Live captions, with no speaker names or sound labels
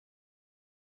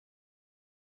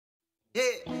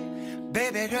Yeah,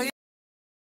 baby girl.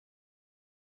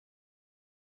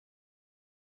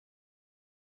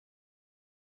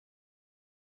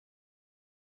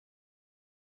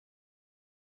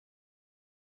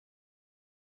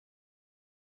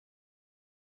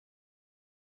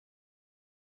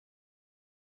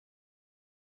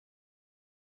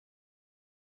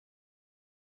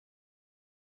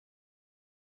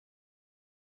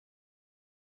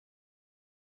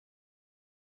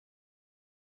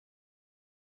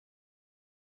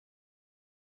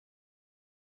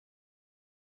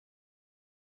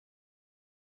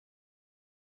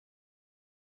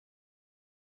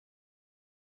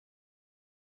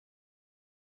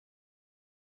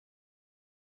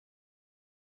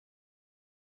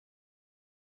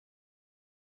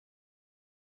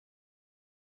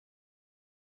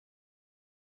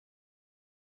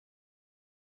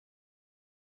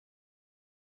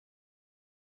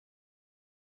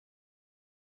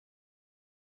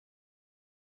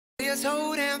 You're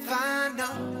so damn fine,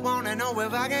 though. Wanna know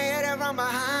if I can hit it from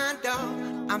behind,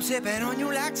 though. I'm sipping on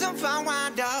you like some fine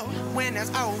wine, though. When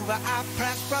it's over, I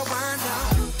press rewind,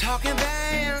 though. Talking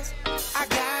bands, I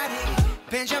got it.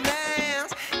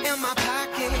 Benjamins in my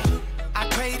pocket. I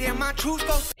traded my truth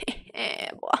for.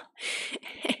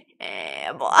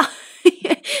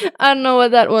 I don't know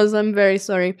what that was. I'm very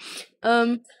sorry.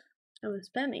 I was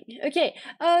spamming. Okay.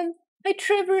 Hey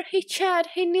Trevor. Hey Chad.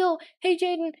 Hey Neil. Hey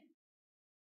Jaden.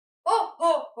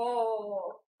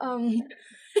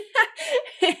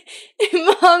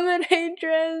 Mohammed, hey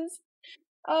Drez.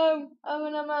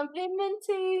 Hey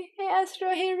Minty, hey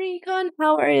Astro, hey Recon.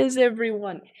 How is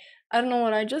everyone? I don't know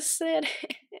what I just said.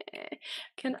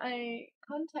 Can I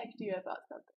contact you about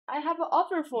something? I have an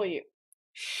offer for you.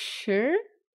 Sure.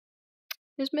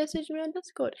 Just message me on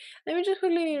Discord. Let me just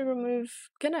quickly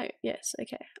remove. Can I? Yes.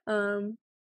 Okay.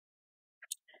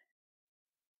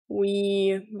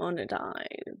 We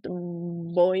monetized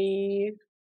boy.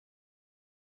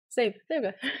 Save. There we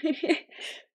go.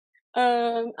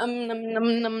 Num,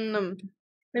 num, num.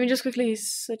 Let me just quickly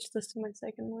switch this to my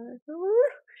second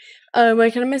monitor.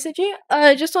 Where can I message you?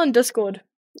 Just on Discord.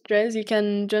 Drez, you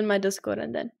can join my Discord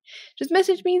and then just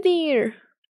message me there.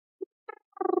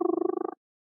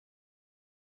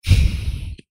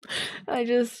 I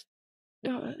just.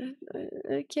 Oh,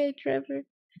 okay, Trevor.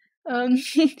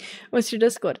 What's your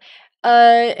Discord?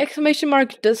 Exclamation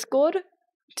mark Discord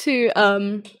to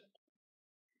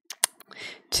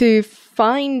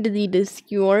find the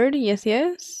Discord. Yes,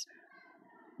 yes.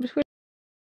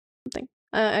 Something.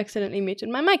 I accidentally muted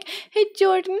my mic. Hey,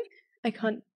 Jordan. I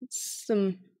can't.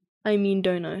 I mean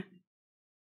Dono.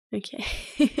 Okay.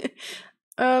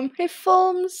 Hey,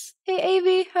 Films. Hey,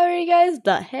 Avi. How are you guys?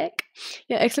 The heck?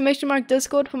 Yeah, exclamation mark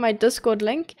Discord for my Discord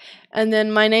link. And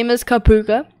then my name is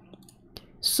Kapuka.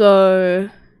 So,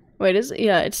 wait, is it?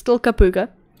 Yeah, it's still Kapuka.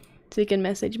 So you can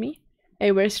message me.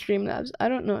 Hey, where's Streamlabs? I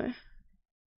don't know.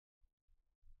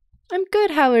 I'm good.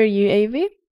 How are you, Avi?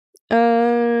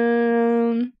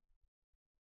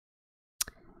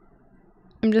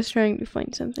 I'm just trying to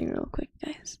find something real quick,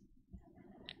 guys.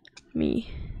 Me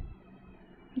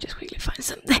just quickly find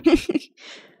something.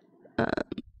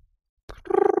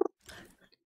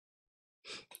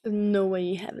 There's no way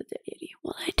you have it there, Eddie.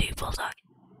 Well, I do, Bulldog.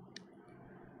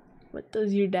 What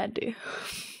does your dad do?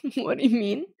 What do you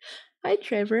mean? Hi,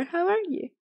 Trevor. How are you?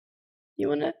 You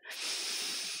wanna?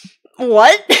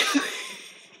 What?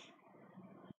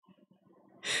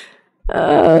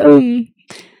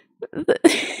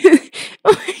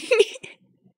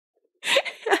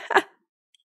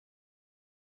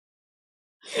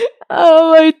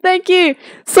 Oh, thank you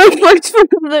so much,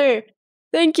 father.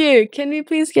 Thank you. Can we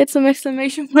please get some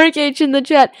exclamation mark H in the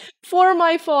chat for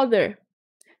my father?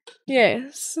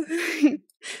 Yes.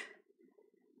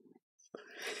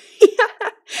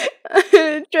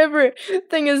 Trevor,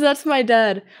 thing is, that's my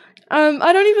dad.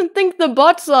 I don't even think the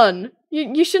bot's on.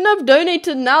 You shouldn't have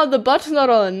donated now. The bot's not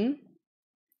on.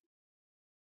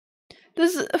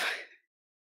 This.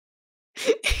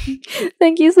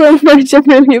 Thank you so much. I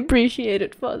really appreciate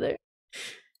it, father.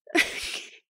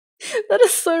 That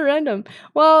is so random.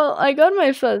 Well, I got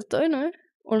my first Dono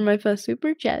or my first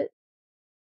super chat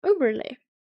overlay.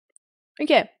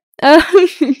 Okay. And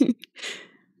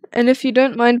if you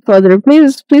don't mind, father,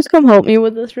 please come help me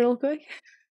with this real quick.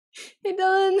 Hey,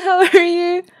 Dylan, how are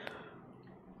you?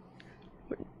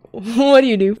 What do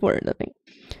you do for a living?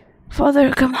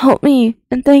 Father, come help me,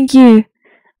 and thank you.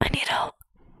 I need help.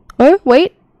 Oh,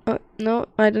 wait. Oh, no,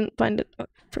 I didn't find it. Oh,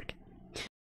 frick.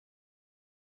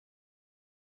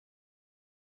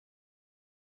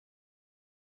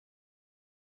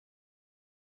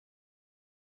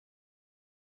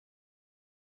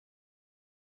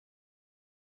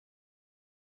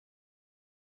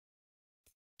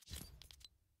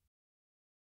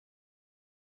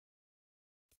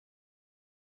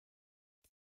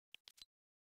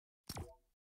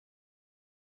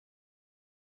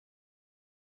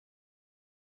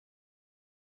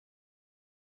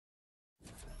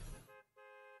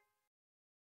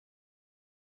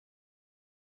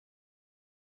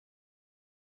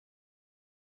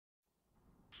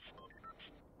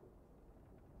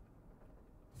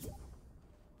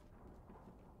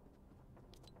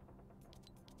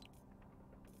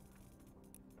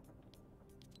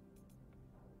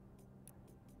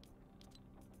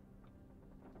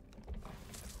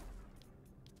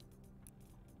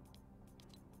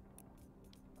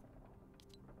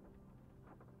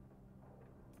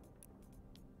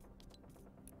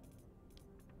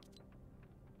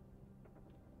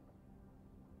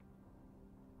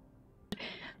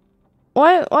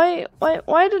 Why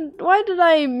did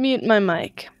I mute my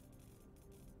mic?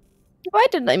 Why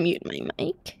did I mute my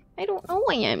mic? I don't know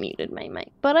why I muted my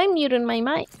mic, but I muted my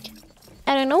mic.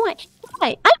 I don't know why.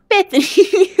 Hi, I'm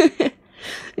Bethany.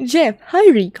 Jeff, hi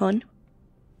Recon.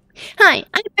 Hi,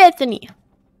 I'm Bethany.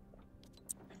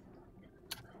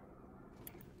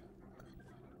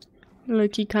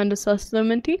 Loki kinda sus though,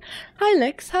 Minty. Hi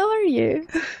Lex, how are you?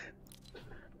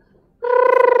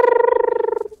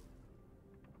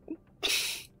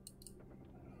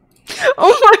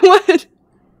 Oh my word!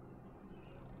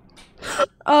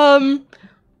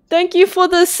 Thank you for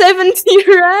the 70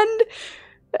 rand,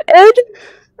 Ed.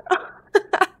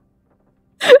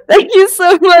 Thank you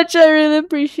so much, I really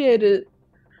appreciate it.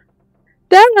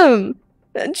 Damn!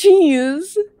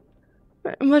 Jeez.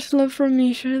 Much love from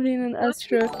me, Charlene and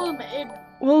Astra.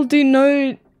 We'll do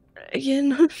no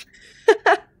again.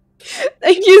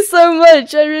 Thank you so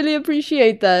much, I really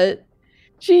appreciate that.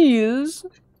 Jeez.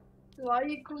 Why are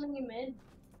you calling him Ed?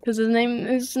 Because his name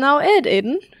is now Ed,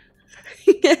 Aiden.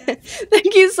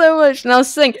 Thank you so much. Now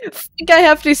sing. I think I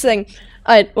have to sing.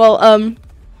 Alright, well,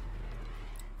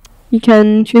 you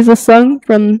can choose a song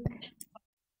from...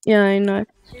 Yeah, I know.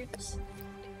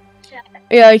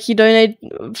 Yeah,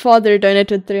 father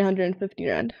donated 350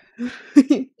 rand.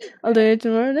 I'll donate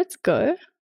tomorrow. Let's go.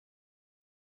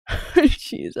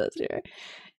 Jesus, yeah.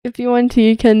 If you want to,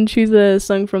 you can choose a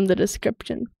song from the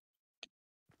description.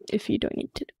 If you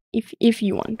donate to. If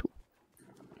you want to.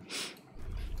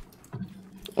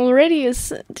 Already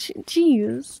is...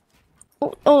 Jeez.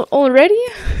 Already?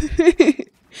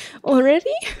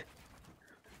 Already?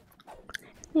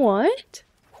 What?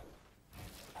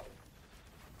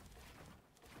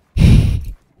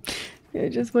 Yeah,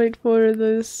 just wait for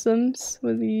the sums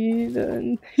with the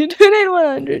done. You donate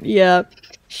 100. Yeah,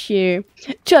 sure.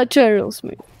 Cha real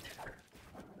smooth.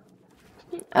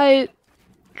 I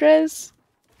dress.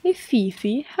 Hey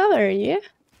Fifi, how are you?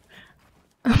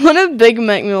 I want a Big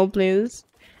Mac meal, please.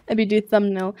 Maybe do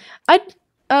thumbnail.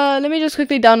 Let me just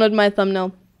quickly download my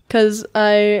thumbnail, cause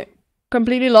I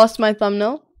completely lost my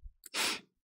thumbnail.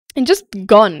 And just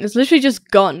gone. It's literally just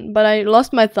gone. But I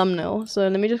lost my thumbnail, so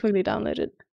let me just quickly download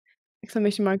it.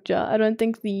 Exclamation mark jar. I don't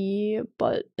think the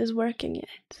bot is working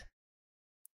yet.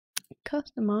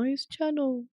 Customize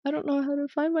channel. I don't know how to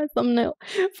find my thumbnail.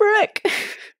 Frick!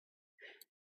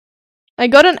 I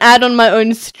got an ad on my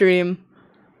own stream.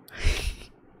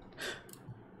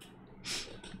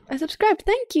 I subscribed.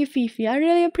 Thank you, Fifi. I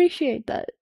really appreciate that.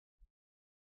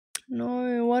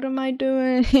 No, what am I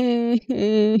doing?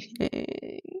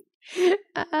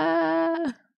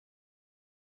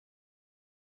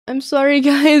 I'm sorry,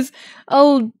 guys.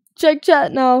 I'll check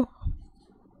chat now.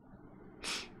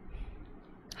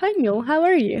 Hi, Mule. How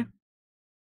are you?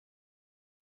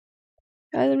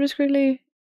 Guys, I'm just quickly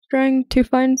trying to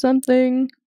find something.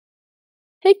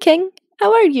 Hey, King.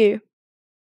 How are you?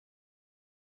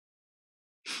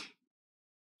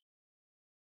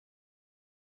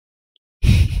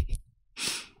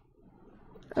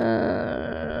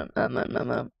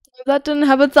 That didn't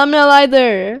have a thumbnail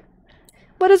either.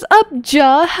 What is up,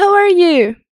 Ja? How are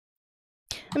you?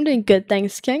 I'm doing good,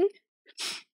 thanks, King.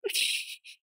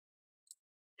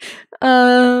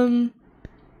 I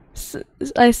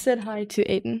said hi to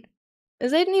Aiden.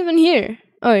 Is Aiden even here?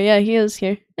 Oh yeah, he is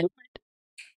here.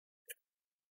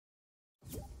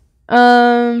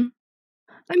 I'm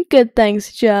good,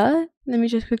 thanks, Ja. Let me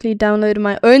just quickly download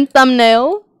my own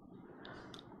thumbnail.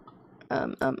 I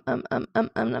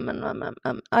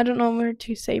don't know where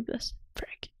to save this.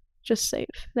 Frick. Just save.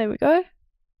 There we go.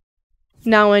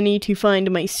 Now I need to find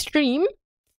my stream.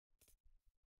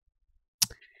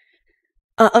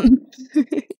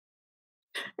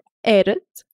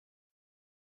 Edit.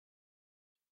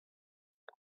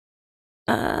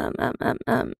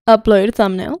 Upload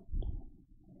thumbnail.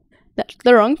 That's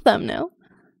the wrong thumbnail.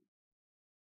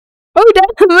 Oh,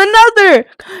 damn, another!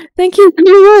 Thank you so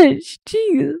much.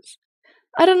 Jeez.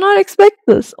 I did not expect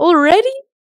this. Already?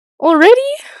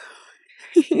 Already?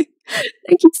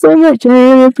 Thank you so much. I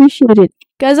really appreciate it.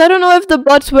 Guys, I don't know if the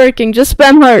bot's working. Just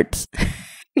spam hearts.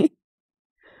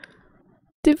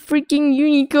 The freaking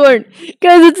unicorn.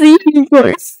 Guys, it's a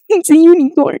unicorn. It's a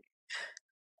unicorn.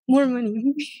 More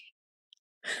money.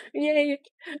 Yay.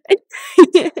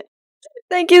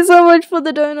 Thank you so much for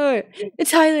the dono.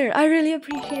 It's Tyler. I really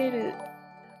appreciate it.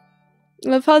 I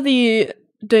love how the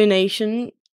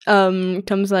donation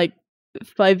comes like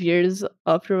 5 years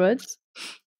afterwards.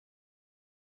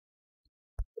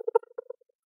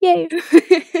 Yay.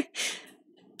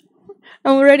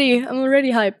 I'm already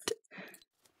hyped.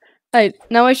 Alright,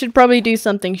 now I should probably do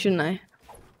something, shouldn't I?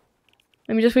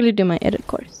 Let me just really do my edit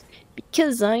course.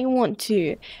 'cause I want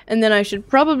to. And then I should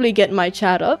probably get my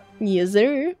chat up. Yes,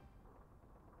 sir.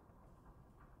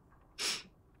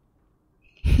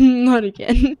 Not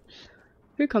again.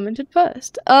 Who commented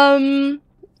first?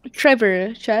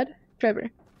 Trevor, Chad.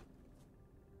 Trevor.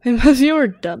 Unless you were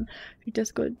dumb. You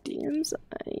just got DMs.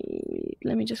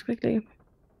 Let me just quickly.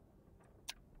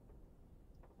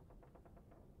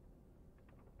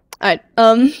 Alright,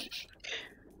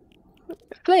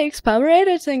 Flakes, power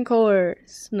editing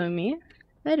course. Know me.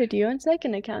 I did you on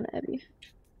second account, Abby.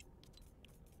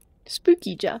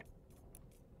 Spooky Jeff.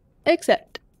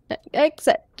 Accept.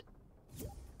 Accept.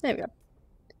 There we go.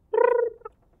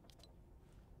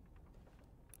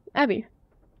 Abby.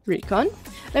 Recon.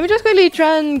 Let me just quickly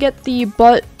try and get the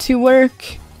bot to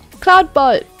work. Cloud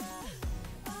bot.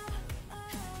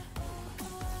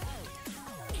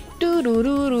 Do do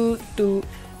do do do.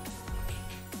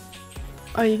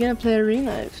 Are you gonna play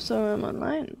Arena so I'm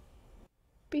online?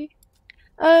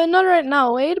 Not right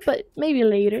now, Wade, but maybe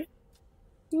later.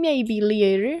 Maybe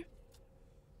later.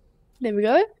 There we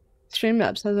go.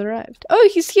 Streamlabs has arrived. Oh,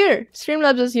 he's here!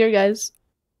 Streamlabs is here, guys.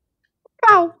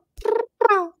 Wow.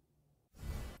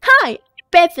 Hi,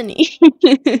 Bethany.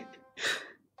 If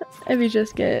you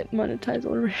just get monetized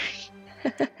already.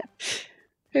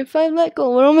 Okay, 5 let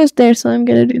go. We're almost there, so I'm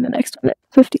gonna do the next one at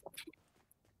 50.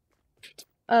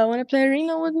 Wanna play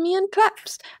Arena with me and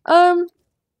Claps? I'm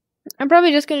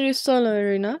probably just gonna do solo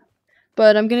Arena,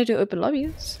 but I'm gonna do open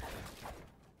lobbies.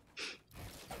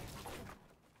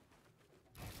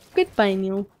 Goodbye,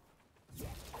 Neil.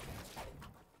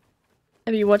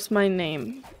 Abby, what's my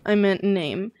name? I meant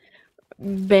name.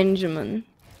 Benjamin.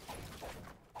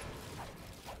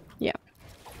 Yeah.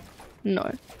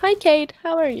 No. Hi, Kate.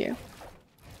 How are you?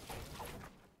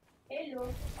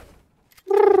 Hello.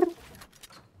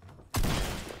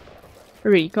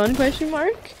 Recon question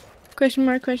mark? Question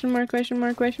mark, question mark, question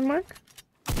mark, question mark?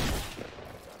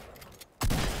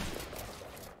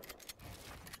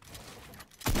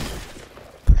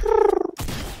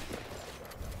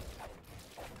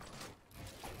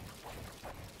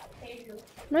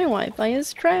 My Wi-Fi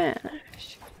is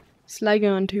trash. It's lagging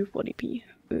on 240p.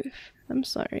 Oof. I'm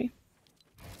sorry.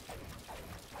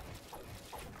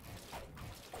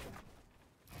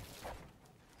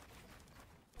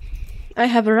 I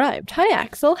have arrived. Hi,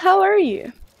 Axel. How are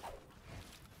you?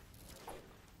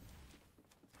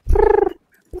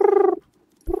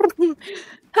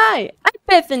 Hi, I'm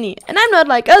Bethany, and I'm not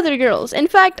like other girls. In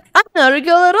fact, I'm not a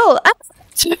girl at all.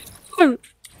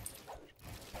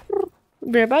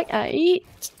 Bareback, I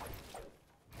eat.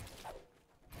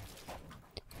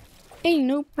 Hey,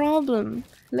 no problem.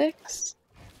 Lex.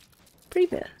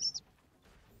 Previous.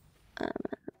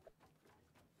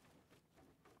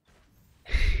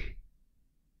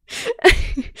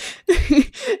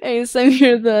 Hey,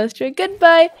 Samir the Strix.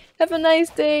 Goodbye. Have a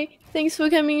nice day. Thanks for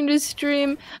coming to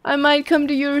stream. I might come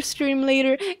to your stream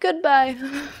later. Goodbye.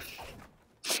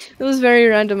 It was very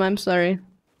random. I'm sorry.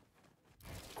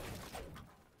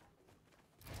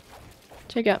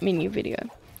 Check out my new video.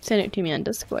 Send it to me on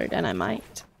Discord, and I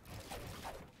might.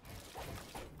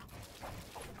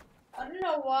 I don't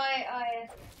know why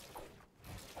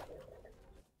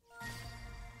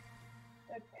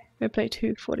I play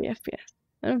 240 FPS.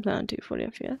 I don't play on 240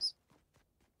 FPS.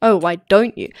 Oh, why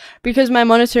don't you? Because my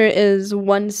monitor is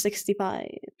 165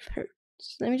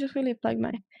 Hertz. Let me just really plug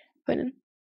my phone in.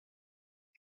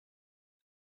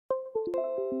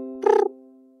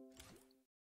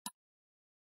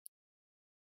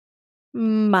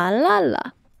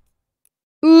 Malala.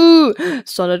 Ooh,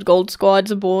 solid gold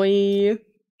squads, boy.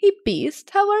 Hey, Beast,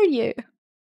 how are you?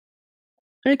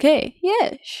 Okay,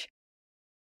 yes.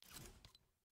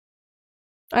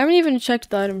 I haven't even checked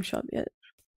the item shop yet.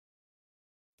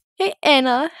 Hey,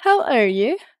 Anna, how are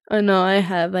you? Oh no, I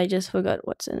have. I just forgot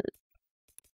what's in it.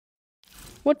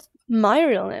 What's my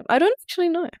real name? I don't actually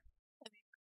know.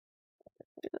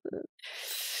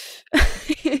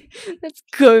 Let's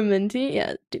go, Minty.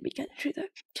 Yeah, to be kind of true though.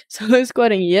 Solo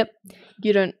squatting, yep.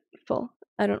 You don't fall.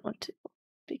 I don't want to.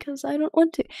 Because I don't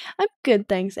want to. I'm good,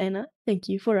 thanks, Anna. Thank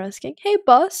you for asking. Hey,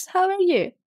 boss, how are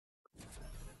you?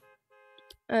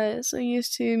 So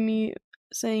used to me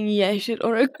saying yes should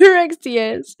or correct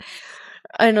yes.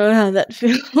 I know how that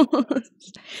feels.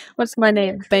 What's my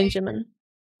name? Benjamin.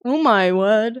 Oh my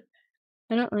word.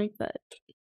 I don't like that.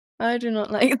 I do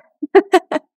not like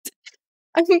that.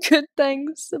 I'm good,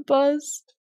 thanks, boss.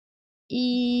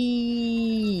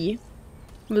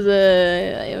 Was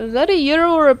that a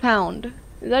euro or a pound?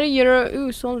 Is that a euro?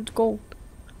 Ooh, solid gold.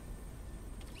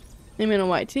 I mean a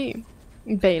YT.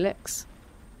 Balex.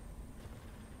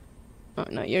 Oh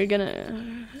no, you're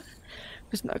gonna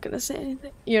Just not gonna say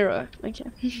anything. Euro,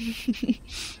 okay.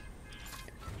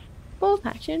 Full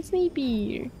patch and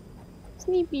Sleepier.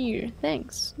 Sleepier,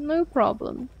 thanks. No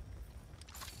problem.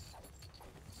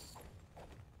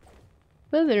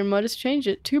 Weather mod has changed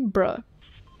it to bruh.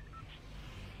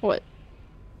 What?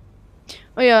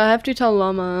 Oh yeah, I have to tell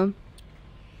Llama.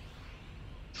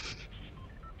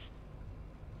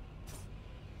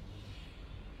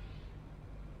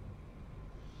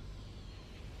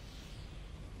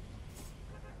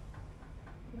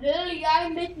 Really, I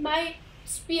made my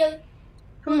spiel.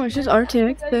 How much is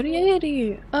RTX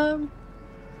 3080?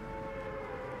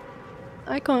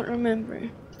 I can't remember.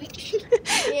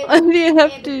 What do you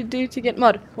have to do to get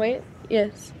mod? Wait,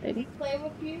 yes, 80. Play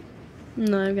with you?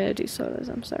 No, I'm gonna do solos,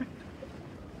 I'm sorry.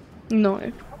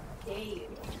 No.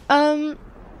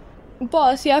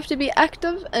 Boss, you have to be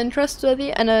active and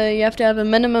trustworthy, and you have to have a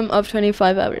minimum of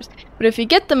 25 hours. But if you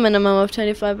get the minimum of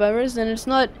 25 hours, then it's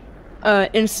not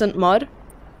instant mod.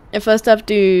 You first have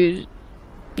to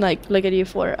like look at you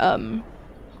for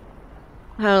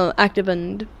how active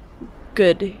and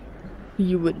good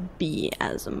you would be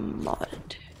as a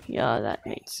mod. Yeah, that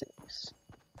makes sense.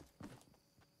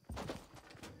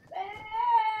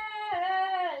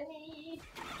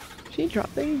 She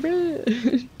dropping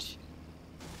bridge.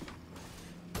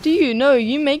 Do you know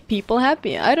you make people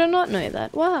happy? I do not know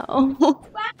that. Wow.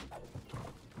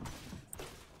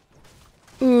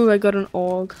 Ooh, I got an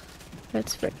AUG.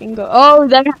 Let's freaking go. Oh,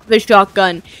 that has the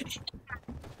shotgun.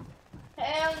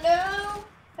 Hell no.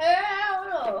 Hell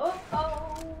no.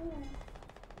 Oh.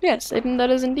 Yes, and that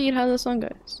is indeed how the song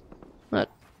goes. Not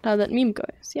how that meme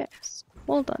goes. Yes.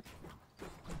 Well done.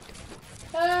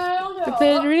 Hell no. I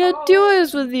played arena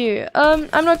duos with you. I'm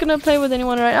not gonna play with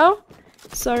anyone right now.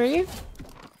 Sorry.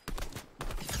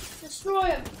 Destroy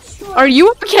him. Destroy him. Are you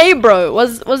okay, bro?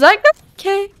 Was that guy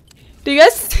okay? Do you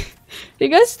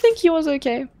guys think he was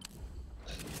okay?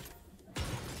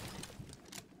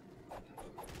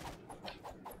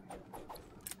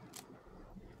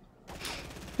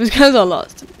 These guys are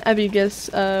lost. Abby, guess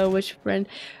which friend?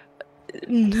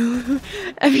 No,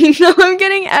 I mean no. I'm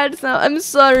getting ads now. I'm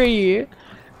sorry.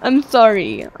 I'm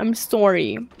sorry. I'm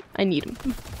sorry. I need him.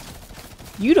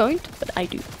 You don't, but I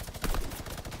do.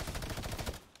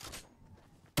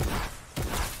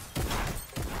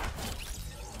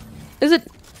 Is it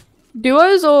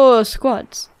duos or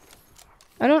squads?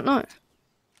 I don't know.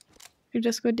 You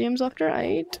just go DMs after I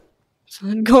ate. So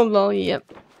then go lol.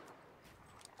 Yep.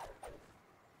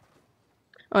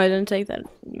 Oh, I didn't take that. It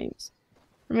means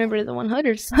remember the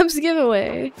 100 subs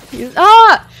giveaway.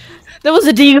 Ah! That was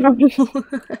a deagle. Do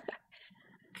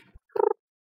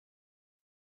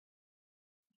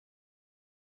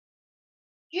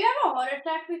you have a heart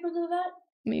attack because of that?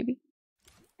 Maybe.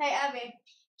 Hey, Abby.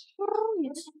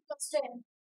 Yes. Let's stand.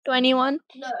 21?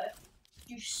 No.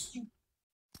 You stupid.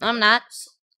 I'm not.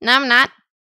 No, I'm not.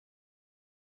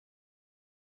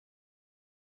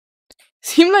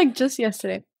 Seemed like just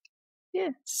yesterday.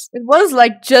 Yes. It was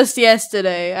like just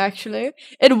yesterday, actually.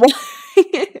 It was.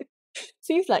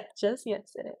 Seems like just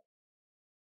yesterday.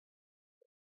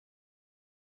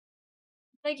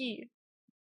 Nuggy.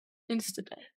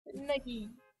 Insta-death. Nuggy.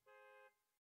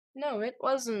 No, it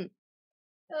wasn't.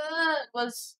 It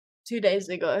was 2 days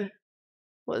ago.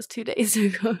 Was 2 days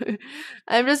ago.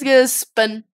 I'm just gonna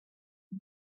spin.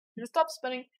 Just stop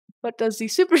spinning. What does the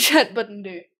super chat button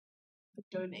do? It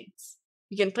donates.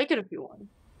 You can click it if you want.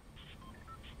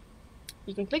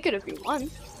 You can click it if you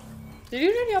want. Did you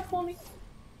really up for me?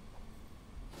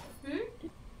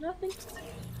 Nothing.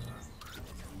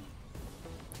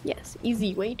 Yes,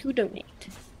 easy way to donate.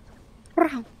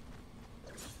 Wow.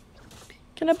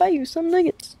 Can I buy you some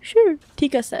nuggets? Sure.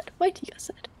 Tika said. Why Tika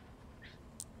said?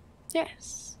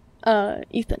 Yes.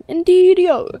 Ethan. Indeed,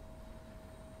 yo.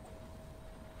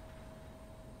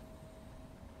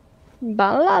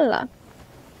 Balala.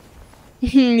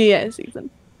 Yes, Ethan.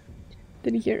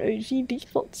 Did you hear OG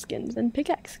default skins and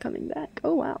pickaxe coming back?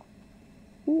 Oh wow.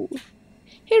 Ooh.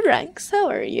 Hey Ranks, how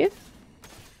are you?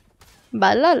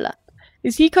 Balala.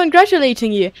 Is he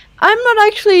congratulating you? I'm not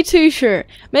actually too sure.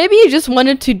 Maybe he just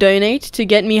wanted to donate to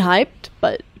get me hyped,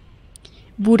 but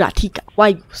Buratika, why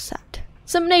you sad?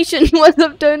 Some Nation, what's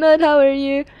up Donut, how are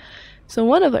you? So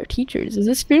one of our teachers is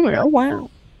a streamer, oh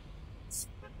wow.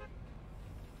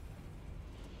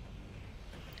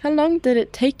 How long did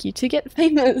it take you to get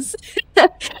famous?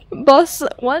 Boss,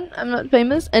 1, I'm not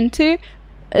famous, and 2,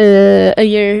 a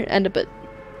year and a bit.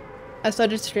 I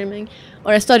started streaming,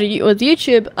 or I started with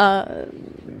YouTube,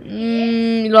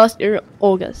 last year,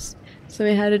 August. So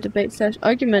we had a debate /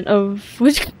 argument of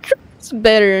which is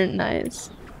better.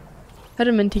 Nice. Had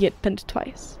him in to get pinned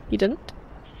twice. He didn't.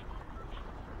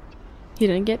 You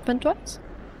didn't get VENTUS?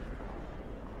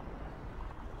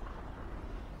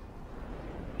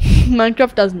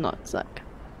 Minecraft does not suck.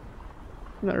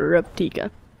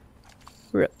 Reptica.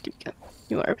 Reptica.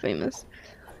 You are famous.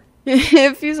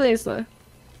 If you say so.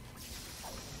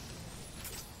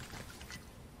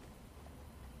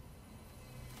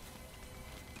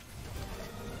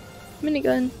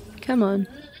 Minigun. Come on,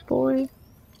 boy.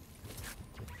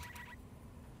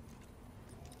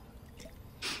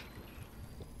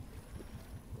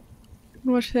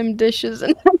 Wash them dishes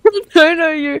and I know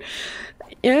you.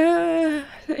 Yeah.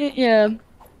 Yeah.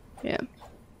 Yeah.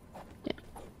 Yeah.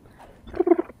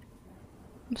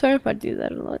 I'm sorry if I do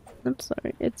that a lot. I'm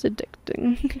sorry. It's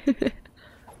addicting.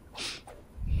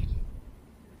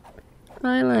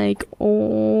 I like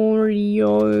Oreos.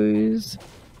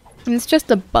 And it's just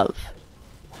above.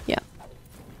 Yeah.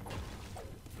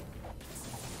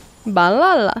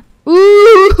 Balala.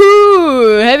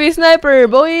 Ooh! Heavy sniper,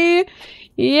 boy!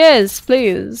 Yes,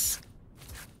 please.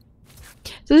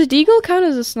 Does Deagle count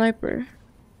as a sniper?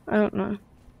 I don't know.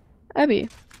 Abby.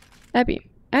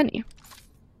 Annie.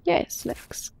 Yes,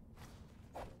 Lex.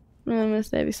 No, I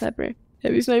missed heavy sniper.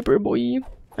 Heavy sniper, boy.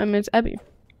 I miss Abby.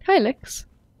 Hi, Lex.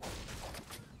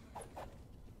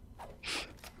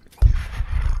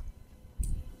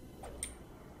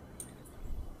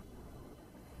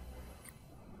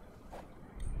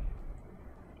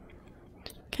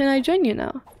 Can I join you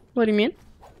now? What do you mean?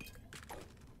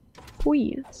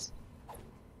 Please.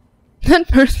 That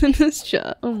person is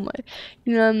shot. Oh my.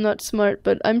 You know, I'm not smart,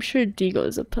 but I'm sure Deagle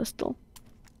is a pistol.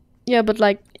 Yeah, but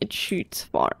like, it shoots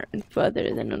far and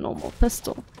further than a normal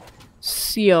pistol.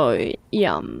 So,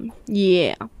 yeah.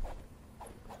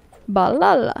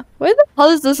 Balala. Where the hell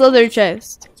is this other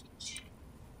chest?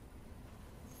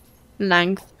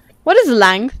 Length. What is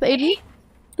length, Aiden?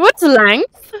 What's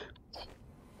length?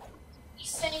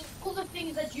 He's saying all the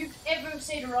things that you've ever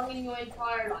said wrong in your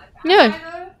entire life.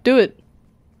 Yeah. Do it.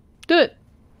 Do it.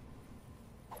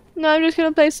 No, I'm just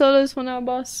gonna play solos for now,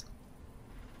 boss.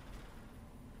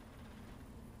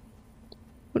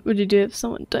 What would you do if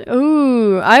someone died?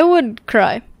 Ooh, I would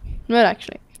cry. Not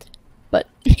actually. But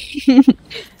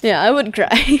yeah, I would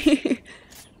cry.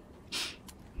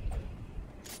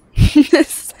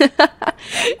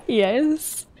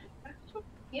 Yes.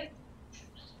 Yep.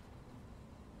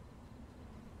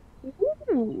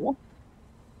 Ooh.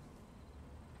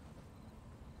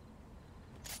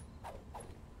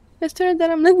 Yesterday that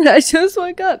I'm living, I just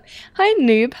woke up. Hi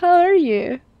noob, how are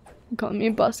you? Call me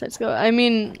boss, let's go. I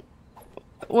mean,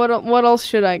 what else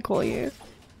should I call you?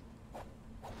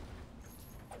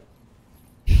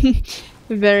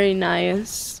 Very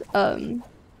nice. Very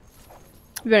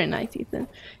nice, Ethan.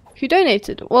 Who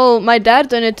donated? Well, my dad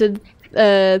donated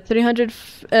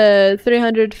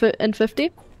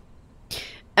 350.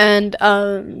 And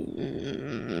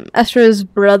Astra's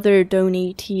brother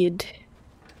donated.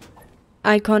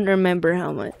 I can't remember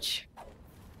how much.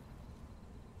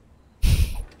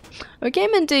 Okay,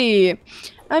 Minty.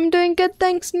 I'm doing good,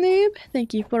 thanks, noob.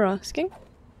 Thank you for asking.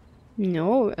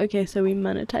 No, okay, so we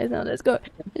monetize now. Let's go.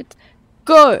 Let's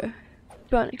go.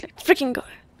 Barney, freaking go.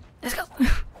 Let's go.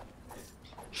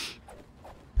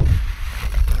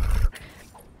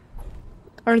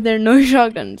 Are there no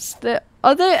shotguns?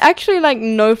 Are there actually like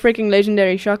no freaking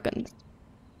legendary shotguns?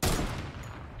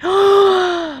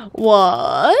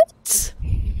 What?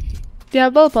 Do you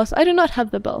have bell pass? I do not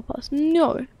have the bell pass.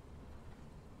 No.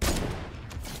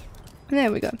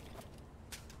 There we go.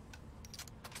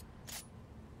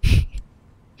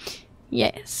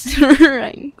 Yes.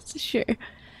 Ranks. Sure.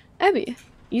 Abby.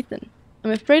 Ethan.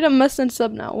 I'm afraid I mustn't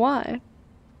sub now. Why?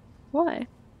 Why?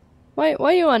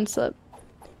 Why you unsub?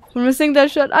 We're missing that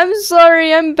shot. I'm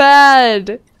sorry. I'm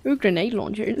bad. Ooh, grenade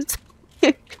launchers.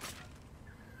 It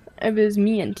was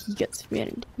me and he gets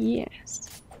friend. Yes.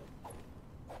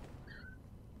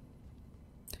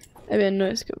 I mean,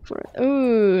 no scope for it.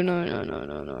 Ooh, no.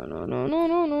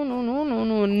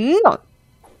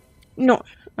 No,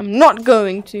 I'm not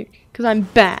going to, because I'm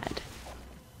bad.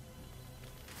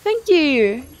 Thank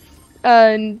you.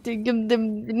 The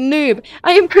noob.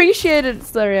 I appreciate it.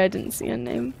 Sorry, I didn't see your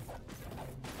name.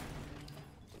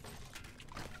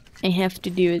 I have to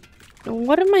do it.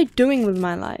 What am I doing with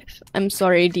my life? I'm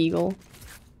sorry, Deagle.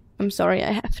 I'm sorry,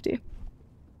 I have to.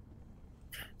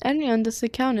 Add me on this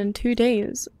account in 2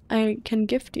 days. I can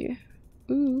gift you.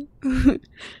 Ooh.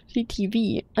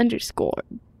 GTV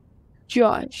 _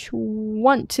 Josh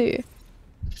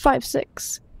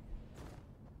 1256.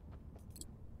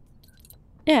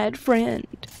 Add friend.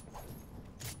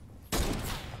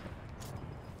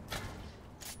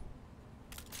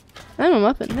 I'm a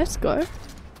muffin. Let's go.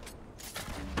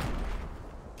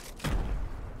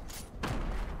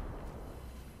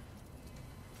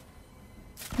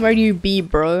 Where do you be,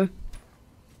 bro?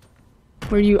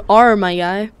 Where you are, my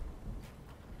guy?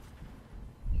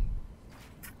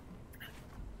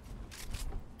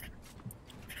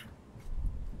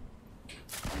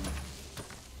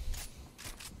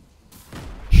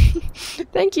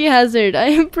 Thank you, Hazard. I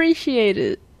appreciate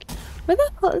it. Where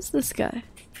the hell is this guy?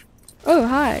 Oh,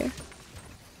 hi.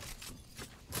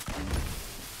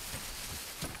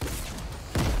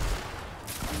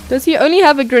 Does he only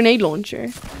have a grenade launcher?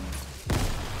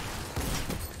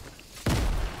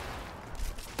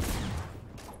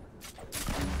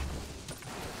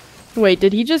 Wait,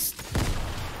 did he just...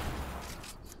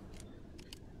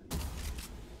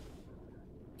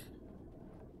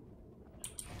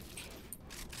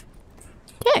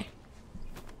 Okay.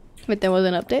 Wait, there was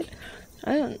an update?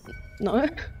 I don't know.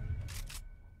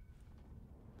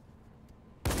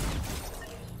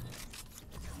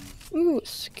 Ooh,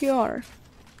 scar.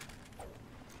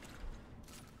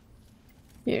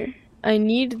 Here. I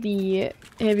need the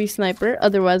heavy sniper,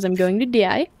 otherwise I'm going to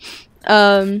die.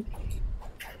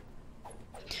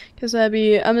 Cause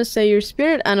Abby, I'm gonna say your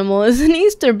spirit animal is an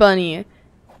Easter bunny.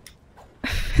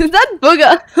 Is that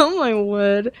Booga? Oh my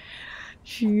word.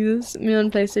 Jesus. Me on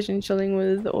PlayStation chilling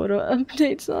with auto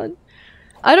updates on.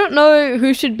 I don't know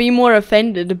who should be more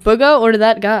offended, Booga or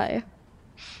that guy.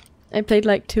 I played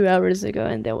like 2 hours ago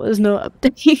and there was no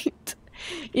update.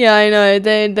 Yeah, I know.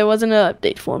 There wasn't an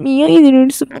update for me. I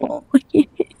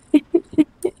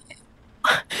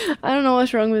don't know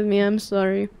what's wrong with me. I'm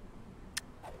sorry.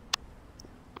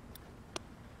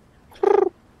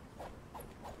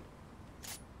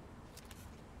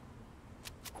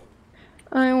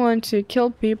 I want to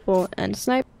kill people and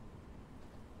snipe.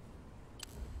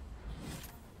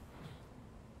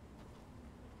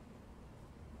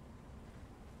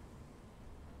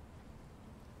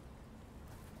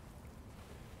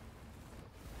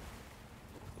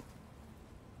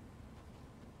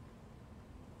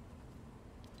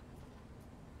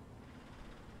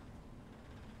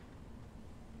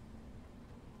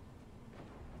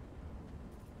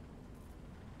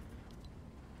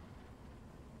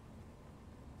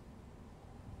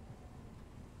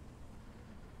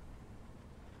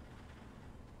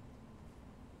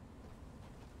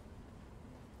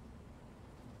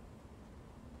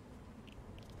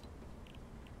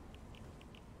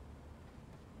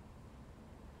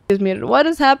 Muted. What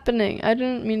is happening? I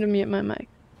didn't mean to mute my mic.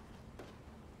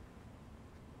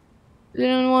 Is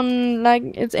anyone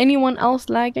lag? Is anyone else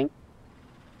lagging?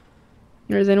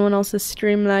 Or is anyone else's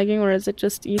stream lagging? Or is it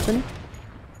just Ethan?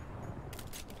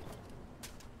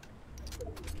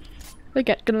 Look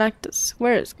at Galactus.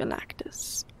 Where is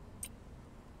Galactus?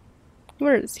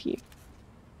 Where is he?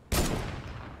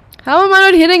 How am I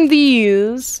not hitting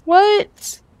these?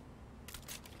 What?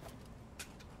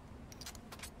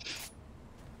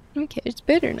 Okay, it's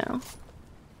better now.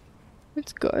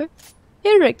 Let's go.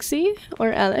 Hey, Rexy. Or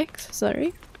Alex,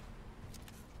 sorry.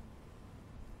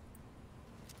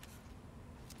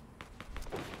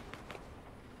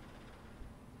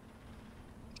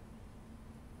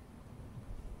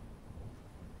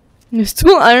 You're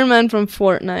still Iron Man from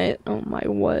Fortnite. Oh my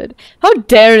word. How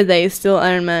dare they steal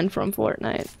Iron Man from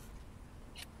Fortnite?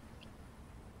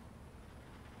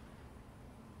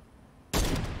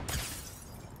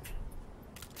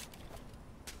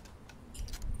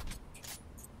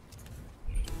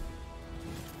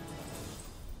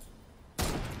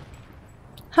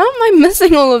 How am I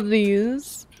missing all of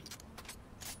these?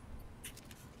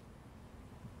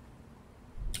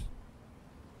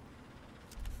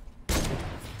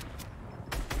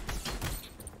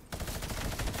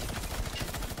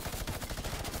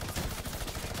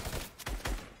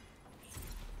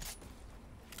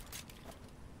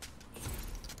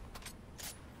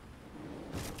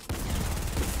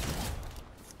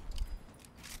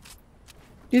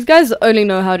 These guys only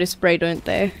know how to spray, don't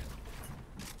they?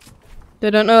 They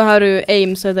don't know how to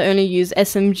aim, so they only use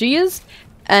SMGs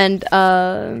and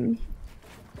oh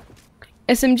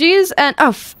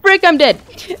frick, I'm dead.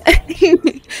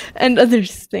 And other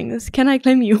things. Can I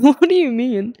claim you? What do you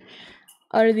mean?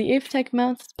 Are the Evetech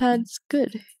mouse pads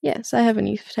good? Yes, I have an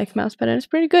Evetech mouse pad and it's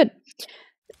pretty good.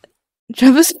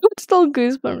 Travis still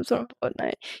goosebumps from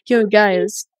Fortnite. Yo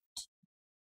guys.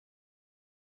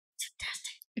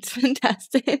 It's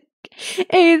fantastic.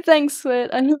 Hey, thanks,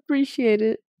 Sweat. I appreciate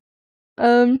it.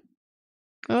 What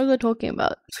was I talking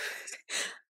about?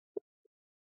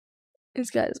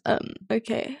 These guys,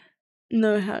 okay.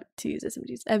 Know how to use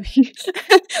SMGs. Abby.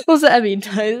 Also, Abby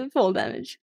dies fall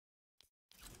damage.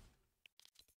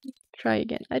 Try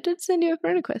again. I did send you a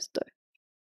friend request though.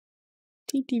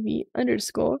 TTV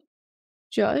 _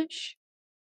 Josh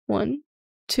 1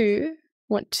 2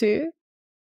 1 2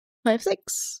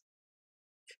 5-6.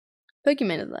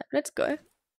 Pokemon is live. Let's go.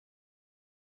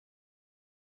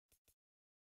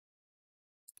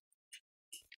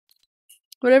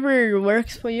 Whatever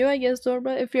works for you, I guess,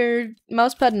 Zorba. If your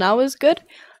mousepad now is good,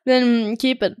 then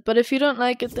keep it. But if you don't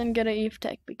like it, then get an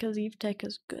Evetech, because Evetech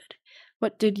is good.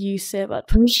 What did you say about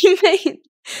Pokemon?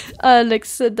 Lex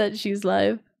said that she's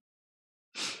live.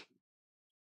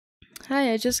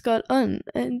 Hi, I just got on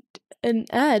an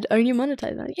ad. Are you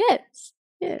monetized now? Yes.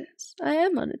 Yes, I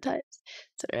am monetized.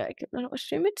 Sorry, I cannot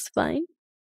stream. It's fine.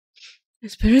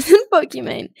 It's better than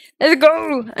Pokemon. Let's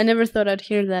go! I never thought I'd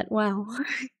hear that. Wow.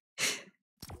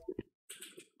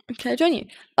 Okay, I join you.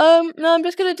 No, I'm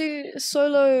just gonna do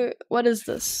solo. What is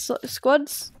this?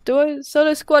 Squads?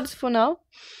 Solo squads for now,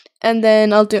 and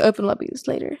then I'll do open lobbies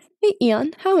later. Hey,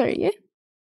 Ian, how are you?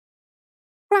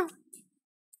 Wow.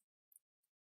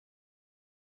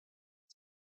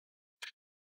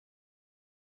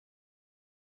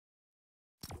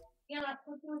 Yeah, I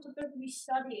thought you were supposed to be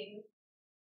studying.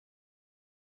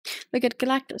 Look at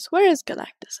Galactus. Where is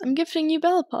Galactus? I'm gifting you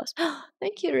Battle Pass.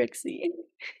 Thank you, Rixie.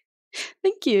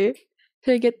 Thank you.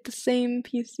 Should I get the same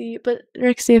PC? But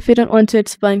Rixie, if you don't want to,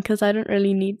 it's fine, because I don't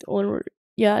really need or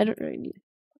yeah, I don't really need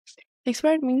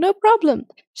expired me. No problem.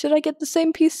 Should I get the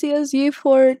same PC as you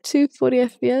for 240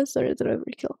 FPS, or is it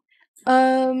overkill?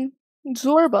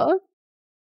 Zorba,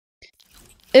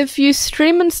 if you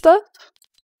stream and stuff,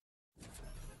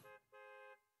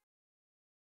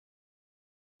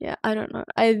 yeah, I don't know.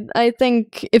 I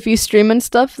think if you stream and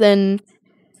stuff, then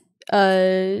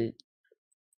yeah,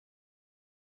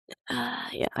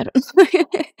 I don't know.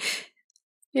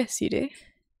 Yes, you do.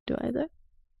 Do I though?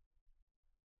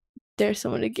 There's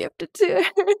someone to gift it to.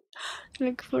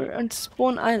 Look for on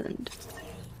Spawn Island.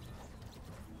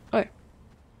 Oh,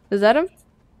 is that him?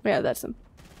 Yeah, that's him.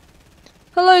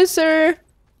 Hello, sir.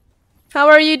 How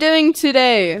are you doing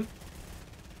today?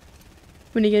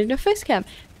 When are you getting a face cam?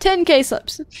 10k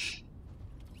subs.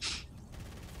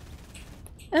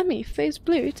 Emmy, face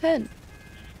blue, 10.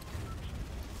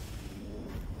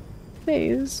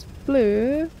 Face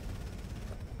blue,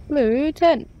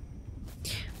 10.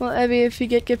 Well, Abby, if you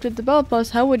get gifted the Battle Pass,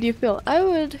 how would you feel? I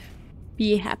would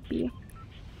be happy.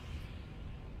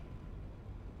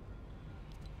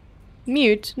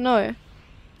 Mute? No.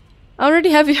 I already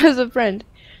have you as a friend.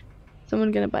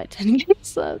 Someone gonna buy 10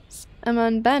 subs. Am I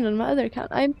unbanned on my other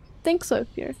account? I think so,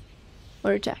 Fear.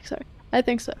 Or Jack, sorry. I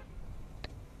think so.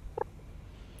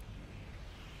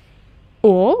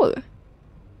 Oh!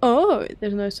 Oh,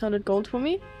 there's no solid gold for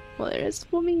me? Well, there is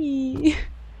for me.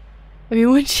 I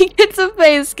mean, when she gets a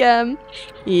face cam.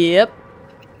 Yep.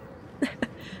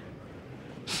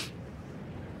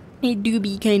 It do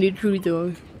be kinda true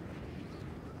though.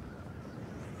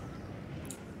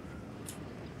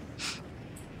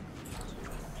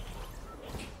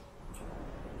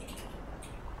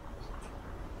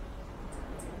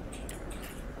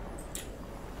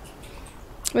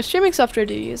 What streaming software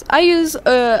do you use? I use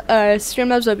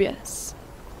Streamlabs OBS.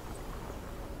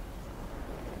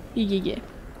 Yeah.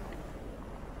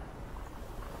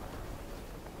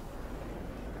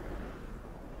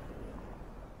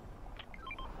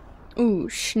 Ooh,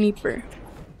 Schneeper.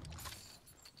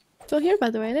 Still here, by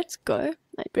the way. Let's go.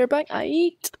 Night beer bag. I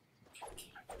eat.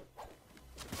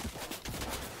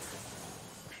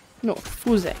 No,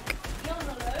 Fuzek.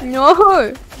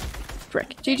 No!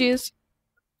 Frick. GG's.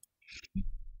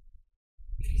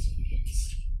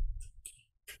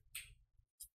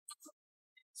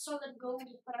 Solid gold,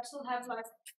 but I still have like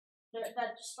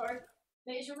that start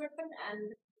laser weapon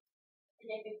and an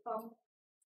epic bomb.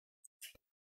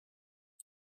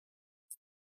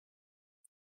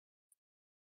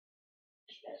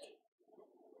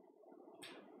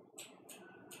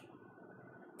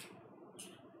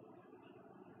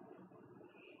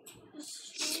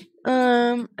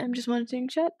 I'm just monitoring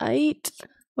chat. I eat.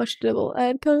 Watch double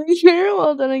ad coming here.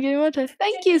 Well done on getting more time.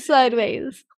 Thank you,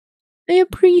 Sideways. I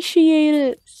appreciate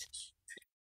it.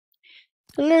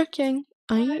 Lurking.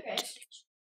 I eat.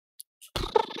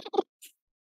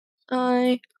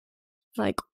 I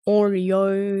like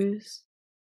Oreos.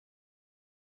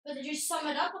 But did you sum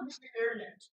it up or did you learn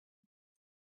it?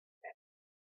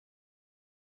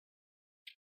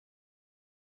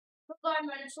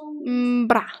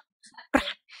 Brah.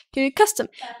 Can you custom?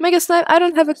 Mega Snipe, I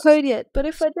don't have a code yet, but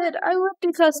if I did, I would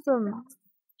do custom.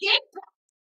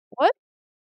 What?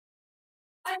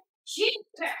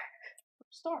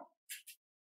 Start.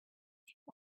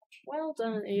 Well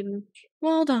done, Aiden.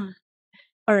 Well done.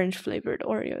 Orange flavored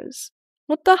Oreos.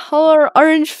 What the hell are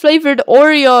orange flavored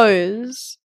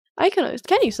Oreos?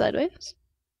 Can you, Sideways?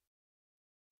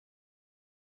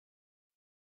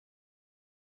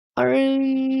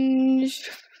 Orange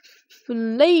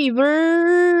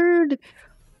flavored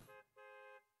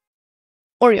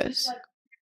Oreos.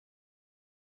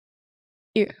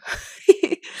 Ew.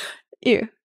 Ew.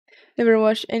 Never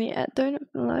watched any ad Dono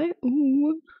live?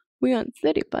 Ooh. We on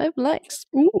 35 likes.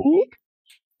 Ooh.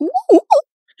 Ooh.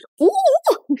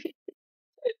 Ooh.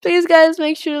 Please guys,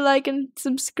 make sure to like and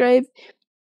subscribe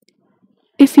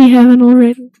if you haven't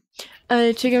already.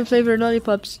 Chicken flavored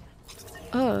lollipops.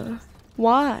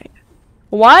 Why?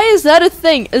 Why is that a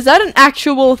thing? Is that an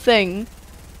actual thing?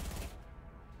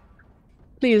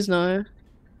 Please no.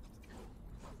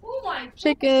 Oh my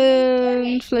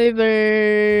Chicken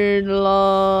flavored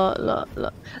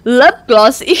lip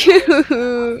gloss.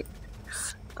 Ew.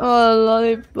 Oh,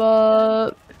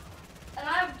 lollipop. And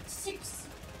I have 6.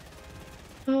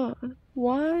 Oh,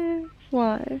 why?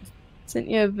 Why? Sent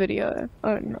you a video.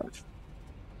 Oh no.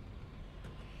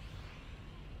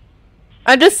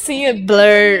 I just see it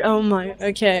blurred. Oh my.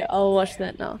 Okay, I'll watch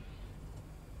that now.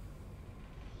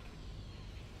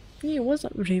 Hey, what's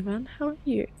up, Revan? How are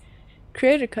you?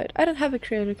 Creator code. I don't have a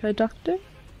creator code, doctor.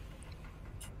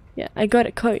 Yeah, I got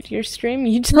a code. Your stream,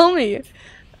 you tell me.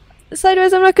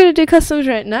 Sideways, I'm not gonna do customs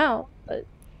right now, but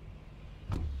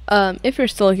if you're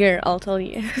still here, I'll tell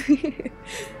you.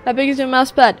 How big is your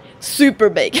mouse pad? Super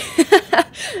big.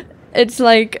 It's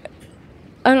like,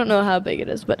 I don't know how big it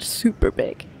is, but super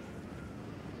big.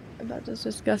 About this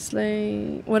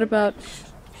disgusting. What about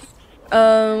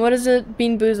what is it?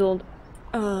 Bean Boozled.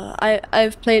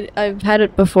 I've had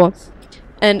it before,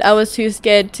 and I was too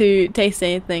scared to taste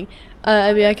anything.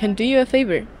 Abby, I can do you a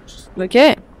favor.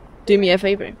 Okay, do me a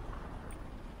favor.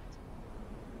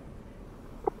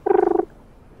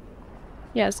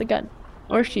 Yeah, it's a gun,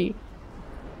 or she.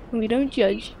 We don't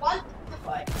judge.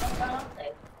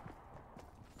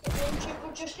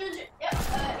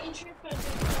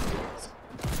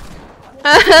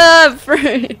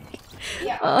 Freak.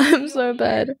 Yeah. Oh, I'm so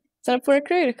bad. Sign up for a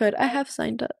creator code. I have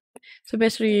signed up. So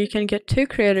basically, you can get 2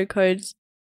 creator codes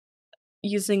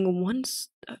using one.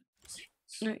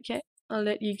 Okay, I'll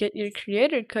let you get your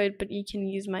creator code, but you can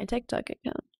use my TikTok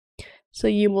account. So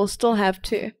you will still have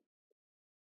 2.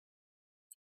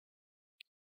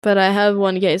 But I have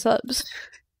 1K subs.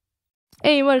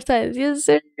 Hey, monetized. Yes,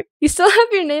 sir. You still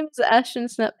have your name as Ashton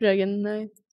Snapdragon. No.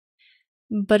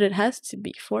 But it has to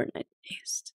be Fortnite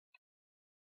based.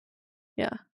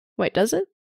 Yeah. Wait, does it?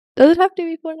 Does it have to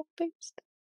be Fortnite based?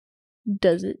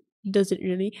 Does it? Does it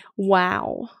really?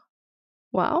 Wow.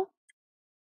 Wow?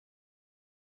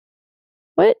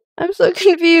 What? I'm so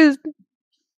confused.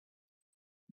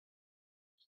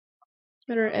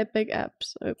 What are Epic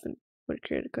apps open? What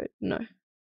creator code? No.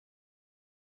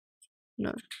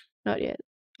 No. Not yet.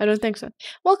 I don't think so.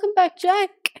 Welcome back,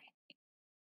 Jack!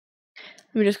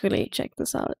 Let me just quickly check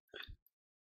this out.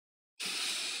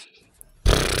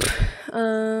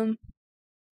 Didn't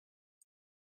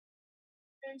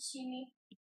see me.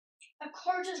 A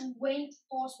car just went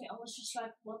past me. I was just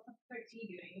like, what the frick are you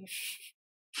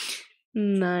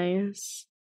doing? Nice.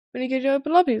 When you get your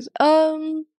open lobbies?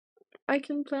 I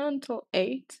can play until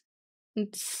 8.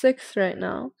 It's 6 right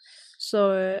now.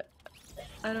 So,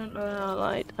 I don't know how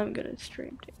late I'm gonna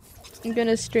stream to. I'm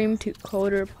gonna stream to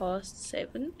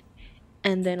 7:15.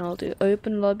 And then I'll do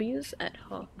open lobbies at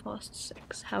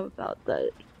 6:30. How about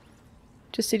that?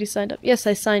 Just City signed up. Yes,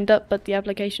 I signed up, but the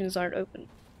applications aren't open.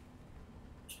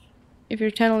 If your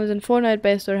channel isn't Fortnite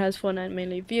based or has Fortnite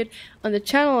mainly viewed on the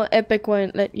channel, Epic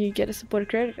won't let you get a support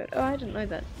creator code. Oh, I didn't know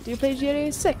that. Do you play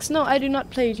GTA 6? No, I do not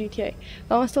play GTA.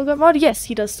 Oh, I still got mod? Yes,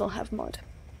 he does still have mod.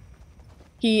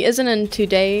 He isn't in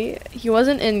today. He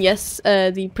wasn't in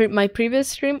my previous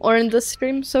stream or in this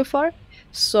stream so far.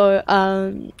 So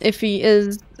if he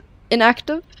is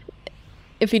inactive,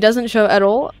 if he doesn't show at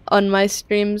all on my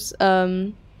streams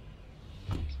for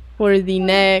the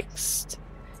next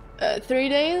 3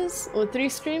 days or 3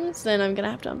 streams, then I'm gonna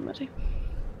have to unmod him.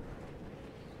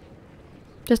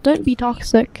 Just don't be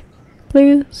toxic,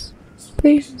 please,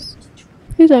 please,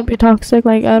 please don't be toxic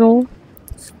like at all.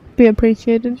 Be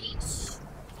appreciated.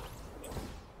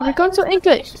 Americans or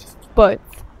English? Both.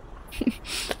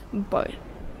 Both.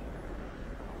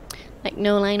 Like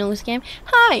no line, no scam.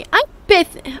 Hi, I'm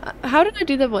Beth. How did I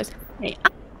do the voice? Hey,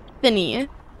 I'm Bethany.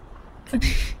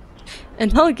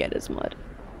 And I'll get his mod.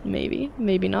 Maybe,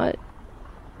 maybe not.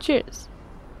 Cheers.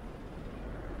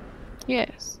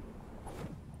 Yes.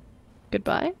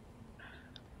 Goodbye.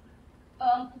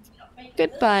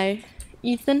 Goodbye,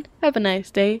 Ethan. Have a nice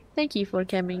day. Thank you for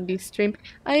coming to stream.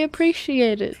 I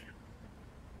appreciate it.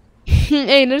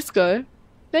 Hey, let's go.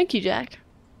 Thank you, Jack.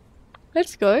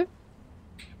 Let's go.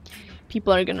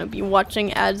 People are gonna be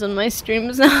watching ads on my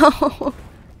streams now.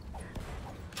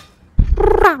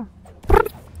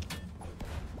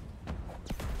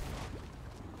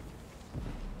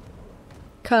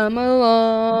 Come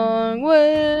along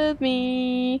with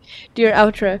me. Dear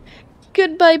outro.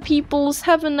 Goodbye, peoples.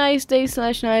 Have a nice day /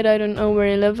 night. I don't know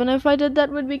where I live, and if I did,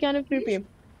 that would be kind of creepy.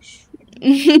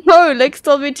 No, Lex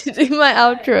told me to do my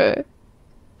outro.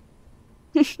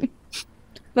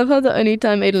 Love how the only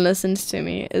time Aiden listens to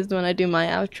me is when I do my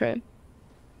outro.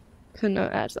 So no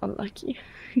ads, unlucky.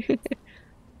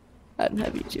 I don't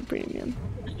have YouTube Premium.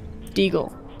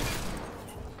 Deagle.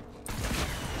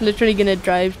 Literally gonna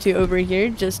drive to over here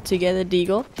just to get a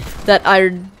Deagle that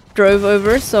I drove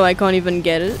over, so I can't even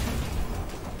get it.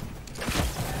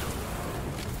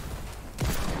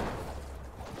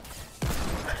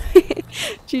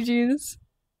 GG's.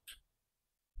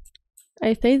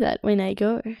 I say that when I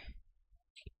go.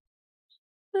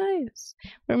 Nice.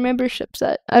 Where memberships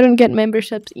at? I don't get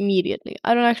memberships immediately.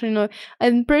 I don't actually know.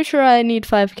 I'm pretty sure I need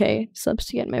 5k subs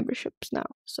to get memberships now.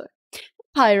 So,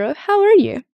 Pyro, how are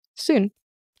you? Soon.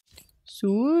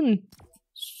 Soon.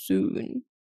 Soon.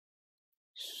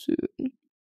 Soon.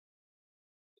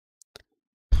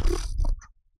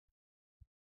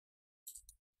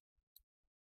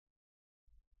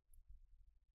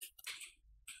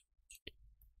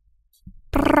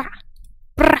 Brah.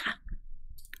 Brah.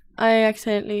 I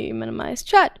accidentally minimized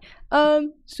chat.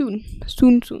 Soon.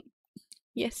 Soon.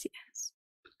 Yes.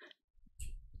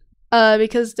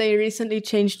 Because they recently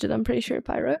changed it, I'm pretty sure,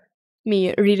 Pyro.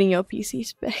 Me reading your PC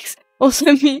specs.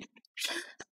 Also me.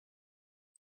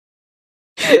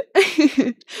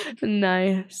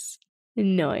 Nice.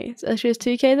 That's just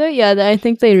 2k though? Yeah, I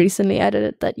think they recently added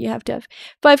it that you have to have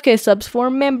 5k subs for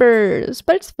members.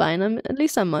 But it's fine. At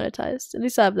least I'm monetized. At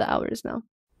least I have the hours now.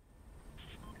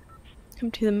 Come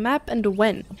to the map and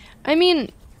when? I mean,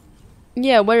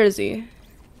 yeah, where is he?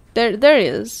 There he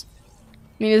is.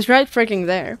 I mean, he's right freaking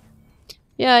there.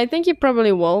 Yeah, I think he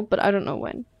probably will, but I don't know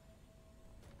when.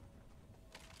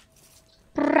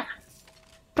 Brah.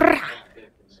 Brah.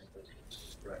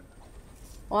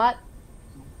 What?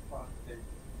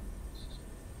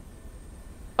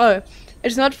 Oh,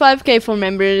 it's not 5k for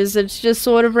members, it's just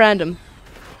sort of random.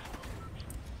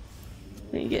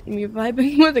 You get me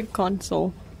vibing with a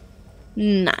console.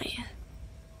 Nice.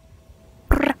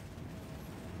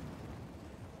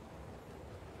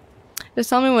 Just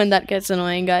tell me when that gets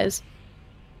annoying, guys.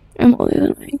 I'm always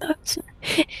annoying, that's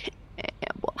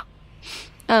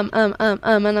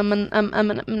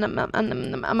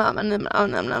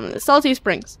Salty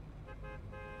Springs.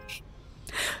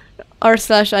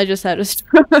 r/I just had a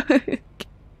stroke.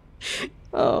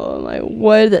 Oh my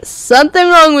word, there's something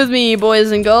wrong with me,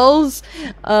 boys and girls.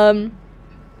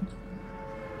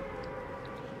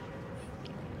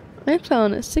 I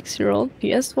found a 6-year-old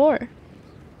PS4.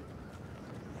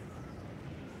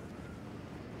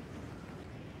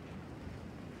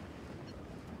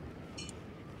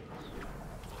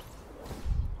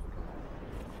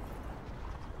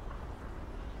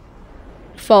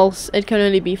 False. It can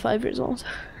only be 5 years old.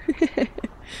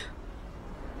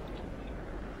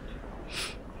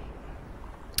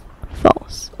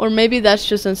 False. Or maybe that's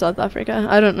just in South Africa.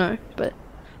 I don't know, but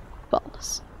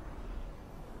false.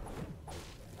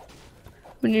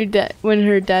 When her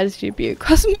dad's GPU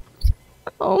cost me.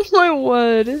 Oh my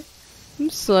word. I'm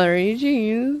sorry,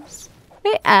 jeez.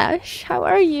 Hey Ash, how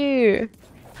are you?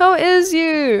 How is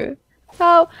you?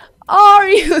 How are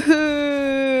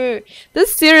you?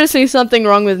 There's seriously something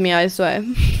wrong with me, I swear.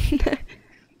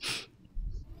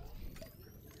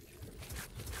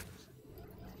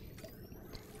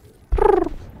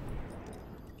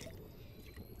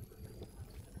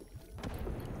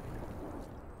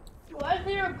 Why is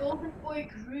there a golden boy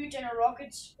Groot and a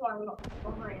rocket sprung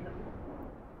behind them?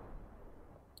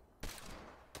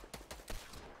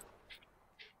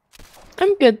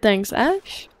 I'm good, thanks,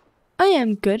 Ash. I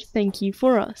am good, thank you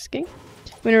for asking.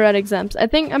 When we're at exams,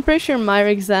 I'm pretty sure my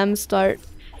exams start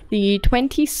the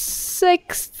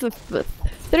 26th,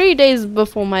 3 days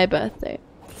before my birthday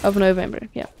of November.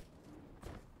 Yeah,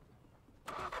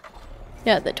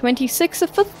 the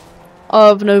 26th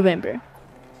of November.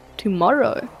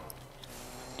 Tomorrow.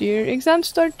 Do your exams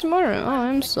start tomorrow? Oh,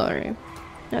 I'm sorry.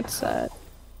 That's sad.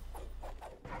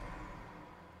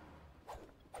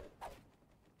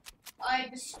 I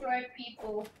destroy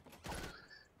people.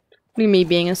 Look at me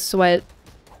being a sweat.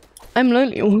 I'm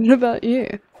lonely. What about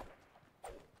you?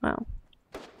 Wow.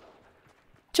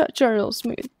 Cha-cha real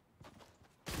smooth.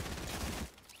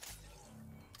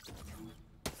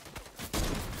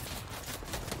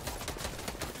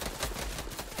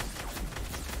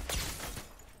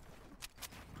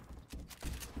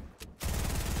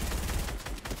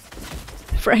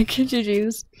 Frank,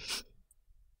 GG's.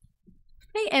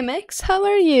 Hey MX, how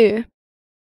are you?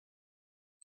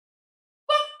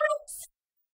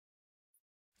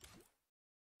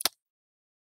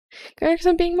 Congrats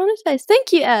on being monetized.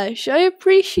 Thank you, Ash. I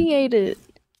appreciate it.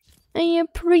 I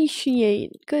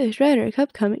appreciate it. Good Shredder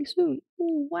Cup coming soon.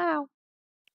 Oh wow.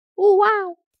 Oh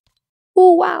wow.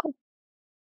 Oh wow.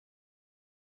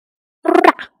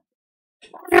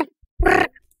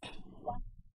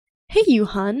 Hey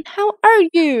Yuhan, how are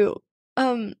you?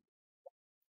 I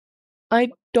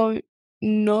don't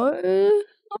know.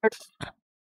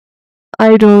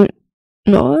 I don't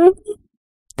know.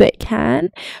 They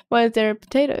can. Why is there a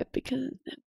potato? Because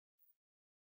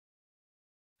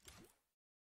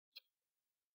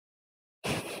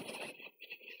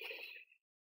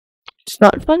it's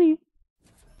not funny.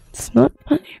 It's not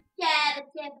funny.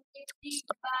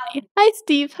 Hi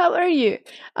Steve, how are you?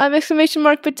 Exclamation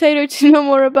mark potato to know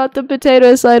more about the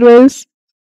potato sideways.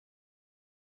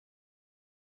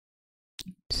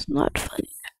 It's not funny.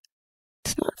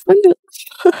 It's not funny.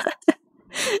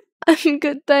 I'm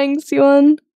good, thanks,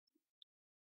 Yuan.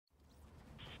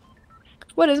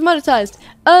 What is monetized?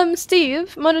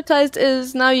 Steve, monetized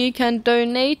is now you can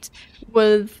donate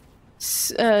with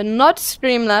not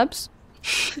Streamlabs.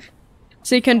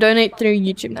 So you can donate through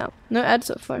YouTube now. No ads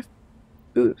so far.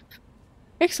 Ooh.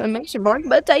 Exclamation mark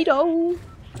potato.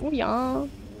 Oh yeah.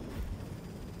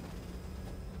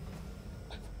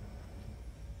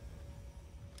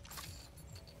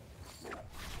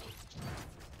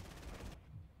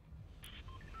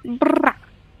 Brrrah.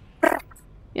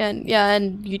 Yeah,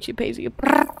 and YouTube pays you.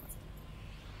 Brrrah.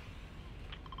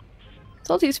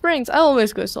 Salty Springs. I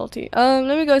always go salty.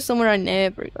 Let me go somewhere I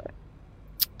never go.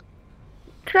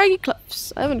 Craggy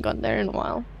Cliffs. I haven't gone there in a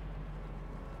while.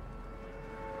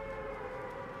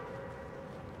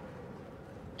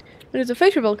 There's a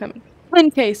facial bill coming.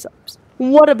 10k subs.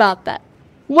 What about that?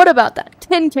 What about that?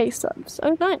 10k subs.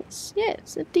 Oh, nice.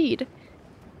 Yes, indeed.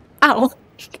 Ow.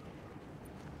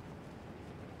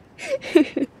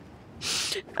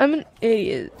 I'm an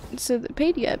idiot. So they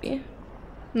paid you, Abby?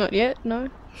 Not yet, no.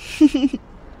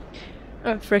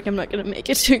 Oh frick, I'm not gonna make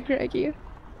it to Craggy.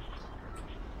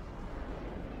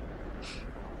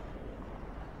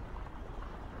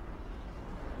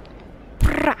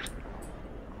 Brah.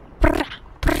 Brah.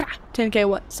 Brah. 10k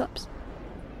what? Subs.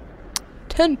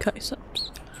 10k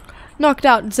subs. Knocked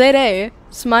out ZA.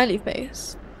 Smiley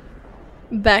face.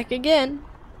 Back again.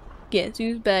 Guess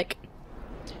who's back?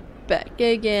 Back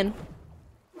again.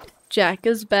 Jack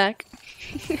is back.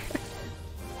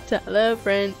 Tell a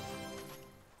friend.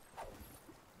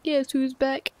 Guess who's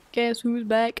back? Guess who's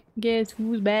back? Guess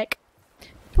who's back?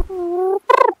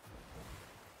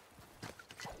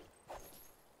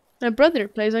 My brother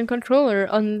plays on controller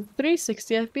on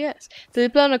 360 FPS. Does he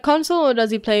play on a console or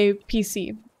does he play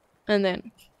PC? And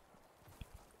then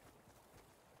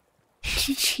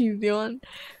she's the one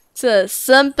to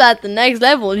sump at the next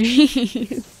level.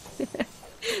 Jeez.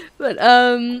 But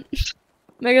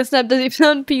Mega Snap, does he play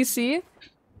on PC?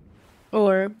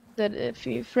 Or that if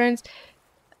you friends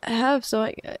have, so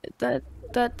I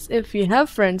that's if you have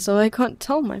friends, so I can't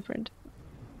tell my friend.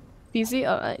 PC?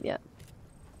 Alright, yeah.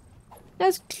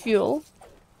 That's cool.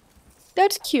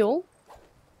 That's cool.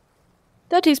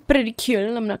 That is pretty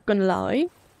cool, I'm not gonna lie.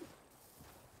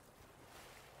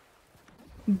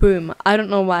 Boom. I don't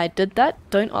know why I did that.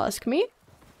 Don't ask me.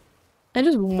 I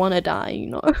just wanna die, you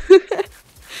know.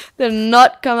 Did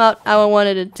not come out how I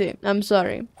wanted it to. I'm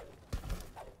sorry.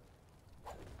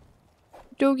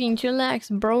 Joking, chillax,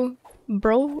 bro.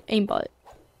 Bro, aimbot.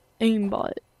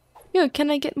 Aimbot. Yo,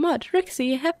 can I get mod? Rixie,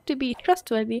 you have to be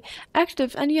trustworthy,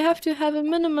 active, and you have to have a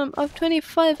minimum of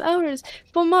 25 hours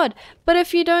for mod. But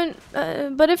if you don't,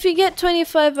 but if you get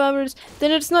 25 hours,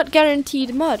 then it's not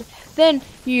guaranteed mod. Then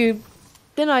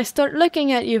I start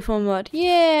looking at you for mod.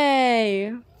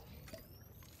 Yay!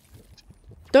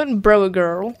 Don't bro a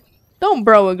girl. Don't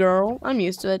bro a girl. I'm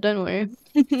used to it, don't worry.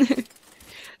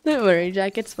 Don't worry,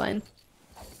 Jack, it's fine.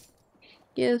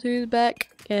 Guess who's back?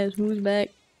 Guess who's back?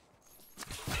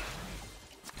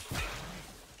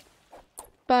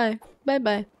 Bye.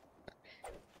 Bye-bye.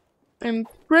 I'm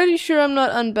pretty sure I'm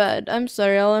not unbanned. I'm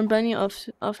sorry, I'll unban you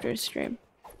after stream.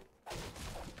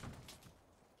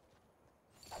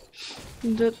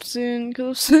 Up soon,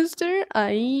 cool sister.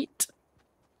 I eat.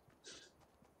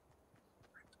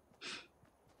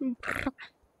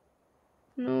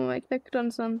 No, I clicked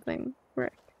on something.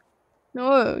 Frick.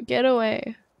 No, get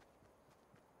away.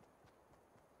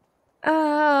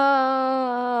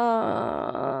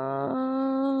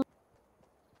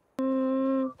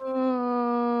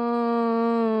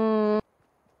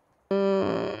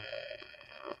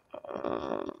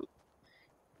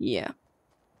 Yeah.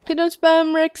 Please don't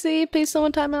spam, Rexy. Please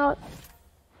someone time out.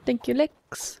 Thank you,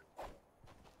 Lex.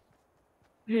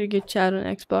 Here, get chat on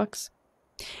Xbox.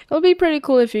 It would be pretty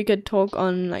cool if you could talk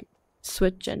on, like,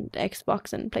 Switch and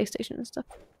Xbox and PlayStation and stuff.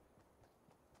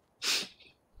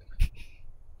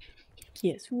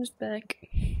 Yes, who's back?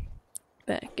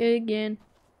 Back again.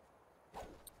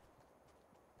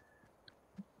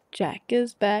 Jack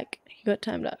is back. He got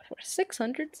timed out for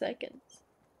 600 seconds.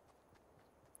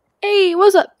 Hey,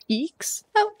 what's up, Peaks?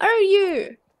 How are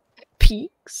you?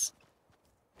 Peaks?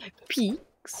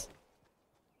 Peaks?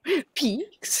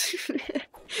 Peaks?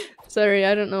 Sorry,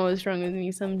 I don't know what's wrong with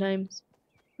me sometimes.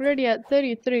 We're already at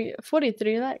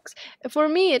 43 likes. For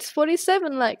me, it's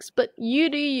 47 likes, but you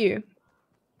do you.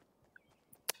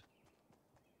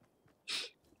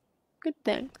 Good,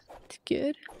 thanks. It's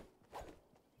good.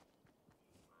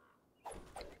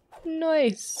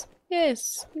 Nice.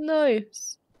 Yes,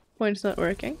 nice. Point's not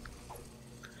working.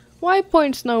 Why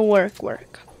points no work?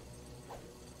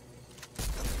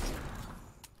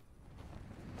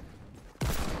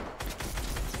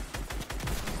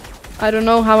 I don't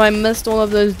know how I missed all of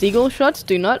those deagle shots.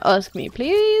 Do not ask me,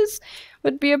 please.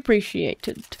 Would be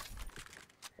appreciated.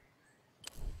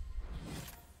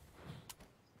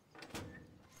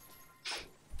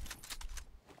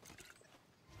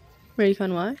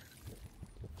 Recon why?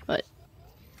 What?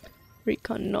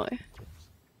 Recon no.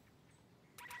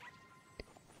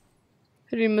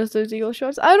 Did you miss those eagle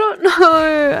shots? I don't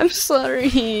know. I'm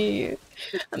sorry.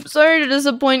 I'm sorry to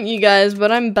disappoint you guys,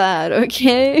 but I'm bad,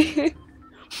 okay?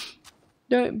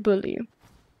 Don't bully.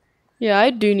 Yeah,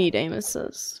 I do need aim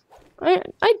assist. I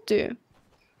do.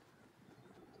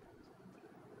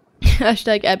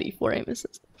 Hashtag Abby for aim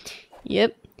assist.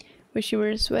 Yep. Wish you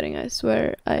were sweating. I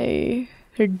swear I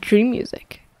heard dream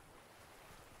music.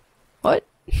 What?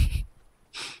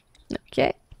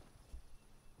 Okay.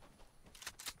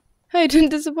 Hi, didn't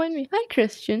disappoint me. Hi,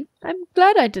 Christian. I'm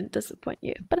glad I didn't disappoint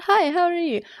you. But hi, how are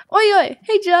you? Oi, oi.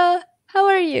 Hey, Ja. How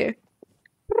are you?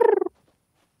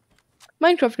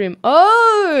 Minecraft Dream.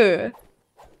 Oh!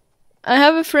 I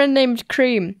have a friend named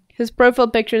Cream. His profile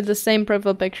picture is the same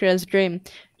profile picture as Dream.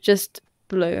 Just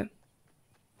blue.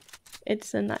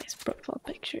 It's a nice profile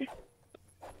picture.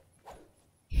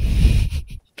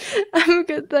 I'm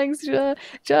good, thanks, Ja.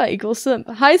 Ja equals Simp.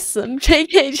 Hi, Simp.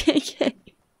 JK, JK.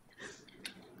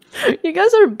 You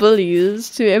guys are bullies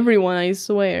to everyone, I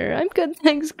swear. I'm good,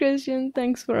 thanks, Christian.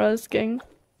 Thanks for asking.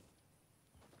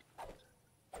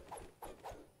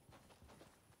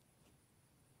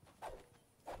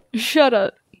 Shut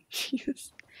up.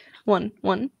 Jesus. One.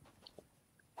 Juan.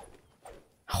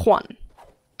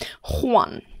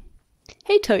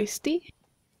 Hey, Toasty.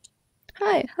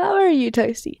 Hi, how are you,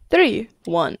 Toasty? 3,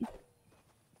 1.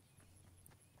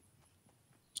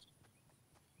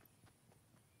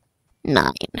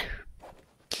 9.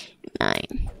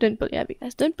 Don't bully Abby,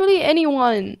 guys. Don't bully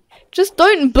anyone. Just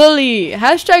don't bully.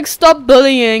 Hashtag stop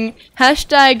bullying.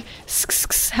 Hashtag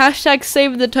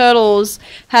save the turtles.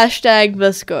 Hashtag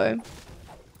Visco.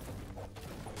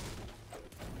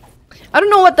 I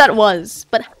don't know what that was,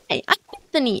 but hey, I'm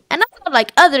Anthony, and I'm not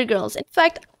like other girls. In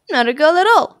fact, I'm not a girl at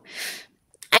all.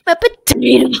 I'm a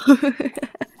potato.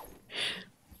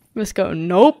 Visco,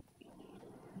 nope.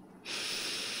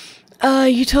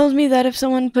 You told me that if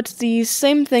someone puts the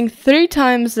same thing 3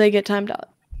 times, they get timed out.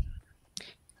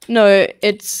 No,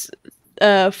 it's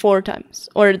 4 times.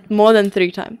 Or more than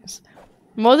 3 times.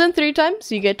 More than 3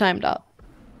 times, you get timed out.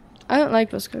 I don't like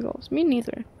Visco girls. Me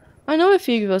neither. I know a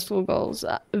few Visco girls.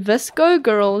 Visco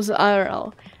girls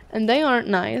IRL. And they aren't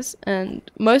nice. And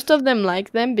most of them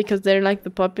like them because they're like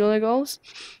the popular girls.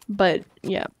 But,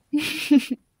 yeah.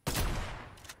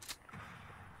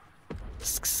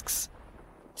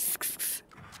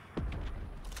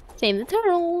 Save the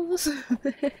turtles.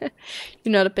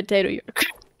 You're not a potato, you're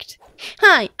correct.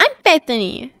 Hi, I'm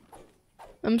Bethany.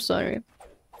 I'm sorry.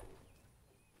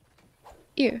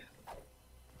 Ew.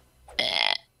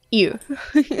 Ew.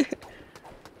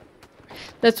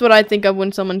 That's what I think of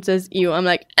when someone says ew. I'm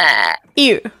like,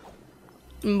 ew.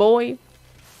 Boy.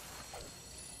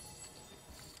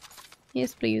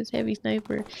 Yes, please, heavy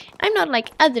sniper. I'm not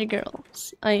like other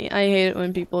girls. I hate it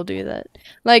when people do that.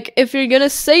 Like, if you're gonna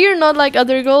say you're not like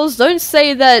other girls, don't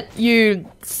say that you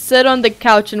sit on the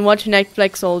couch and watch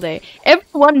Netflix all day.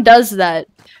 Everyone does that.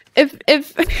 If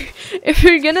if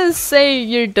you're gonna say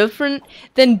you're different,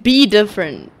 then be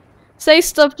different. Say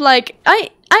stuff like, I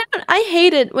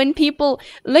hate it when people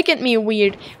look at me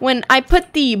weird when I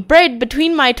put the bread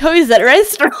between my toes at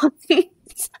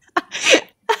restaurants.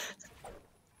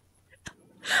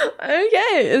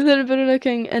 Okay, is there better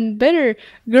looking and better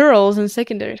girls in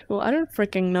secondary school? I don't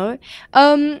freaking know.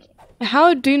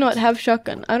 How do not have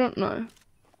shotgun? I don't know.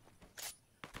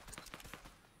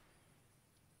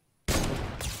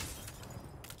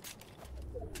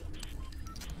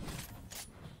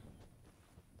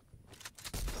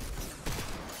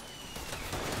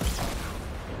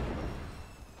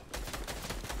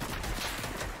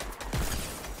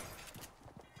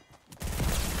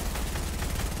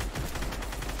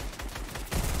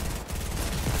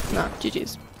 No,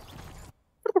 GG's.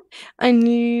 I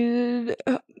need...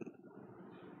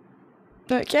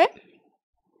 Okay.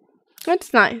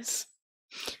 That's nice.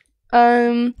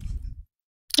 Well,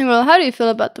 how do you feel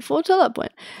about the 4 tele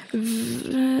point?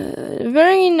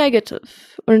 Very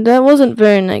negative. Or that wasn't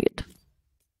very negative.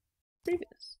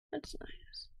 Previous. That's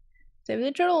nice. Save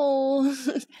the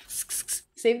turtles.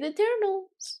 Save the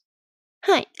turtles.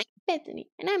 Hi, I'm Bethany,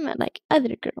 and I'm not like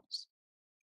other girls.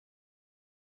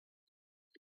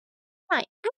 Hi,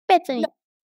 I'm Bethany. No,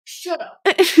 shut up.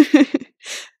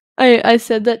 I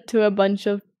said that to a bunch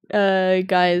of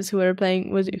guys who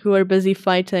were busy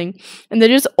fighting, and they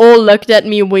just all looked at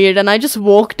me weird, and I just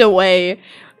walked away,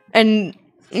 and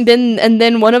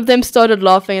then one of them started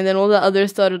laughing, and then all the others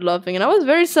started laughing, and I was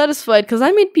very satisfied because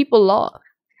I made people laugh.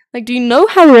 Like, do you know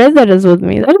how rare that is with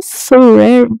me? That is so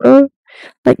rare, bro.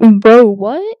 Like, bro,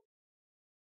 what?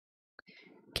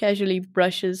 Casually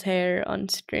brushes hair on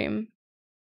stream.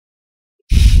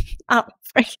 Ow,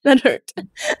 frick, that hurt.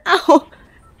 Ow.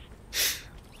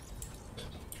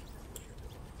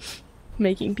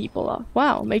 Making people laugh.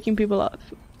 Wow, making people laugh.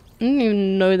 I didn't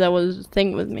even know that was a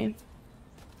thing with me.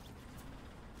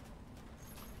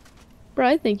 Bro,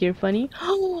 I think you're funny.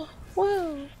 Oh,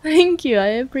 wow. Thank you, I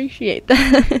appreciate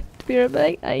that. You're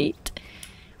like,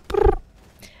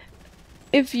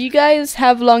 if you guys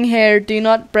have long hair, do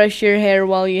not brush your hair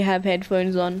while you have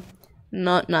headphones on.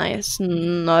 Not nice.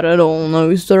 Not at all.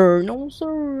 No, sir. No,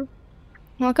 sir.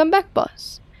 Welcome back,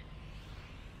 boss.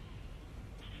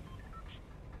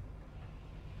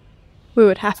 We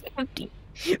would have 50.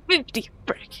 50,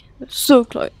 frick. So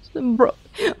close. Bro,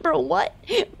 what?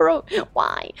 Bro,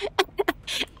 why?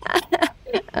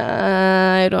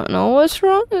 I don't know what's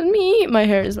wrong with me. My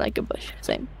hair is like a bush.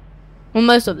 Same. Well,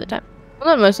 most of the time. Well,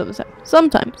 not most of the time.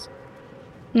 Sometimes.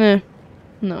 Nah.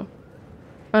 No.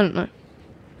 I don't know.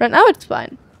 Right now it's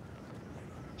fine.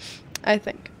 I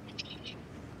think.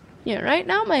 Yeah, right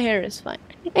now my hair is fine.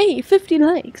 Hey, 50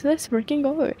 likes. Let's freaking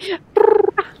go.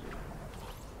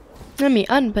 Let me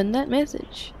unpin that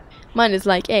message. Mine is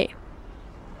like, hey.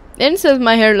 It says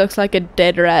my hair looks like a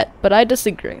dead rat, but I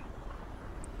disagree.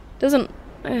 Doesn't...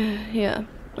 yeah.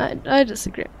 I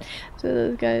disagree. So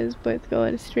those guys both go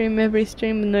on stream every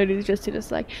stream and noties just to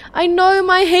dislike. I know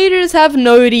my haters have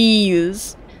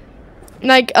noties!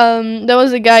 Like, there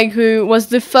was a guy who was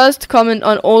the first comment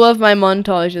on all of my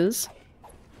montages.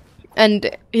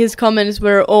 And his comments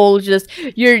were all just,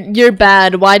 you're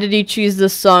bad, why did you choose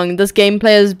this song? This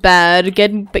gameplay is bad,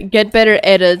 get better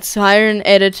edits, hire an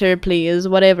editor please,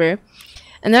 whatever.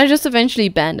 And then I just eventually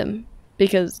banned him.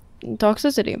 Because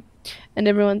toxicity. And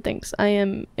everyone thinks I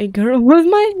am a girl with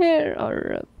my hair.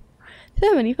 Or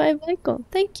 75 Michael.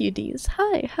 Thank you, Dees.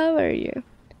 Hi, how are you?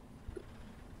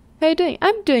 How are you doing?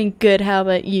 I'm doing good, how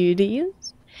about you,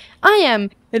 Dees? I am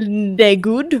de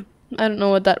good. I don't know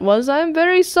what that was. I'm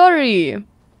very sorry.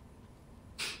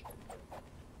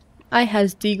 I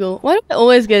has deagle. Why do I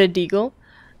always get a deagle?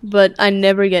 But I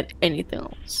never get anything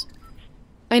else.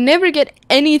 I never get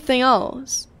anything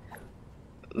else.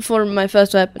 For my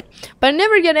first weapon. But I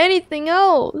never get anything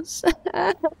else.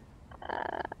 I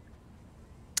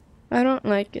don't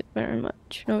like it very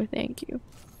much. No, thank you.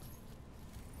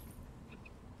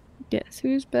 Guess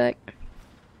who's back?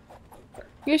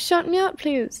 You shout me out,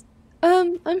 please.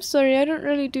 I'm sorry, I don't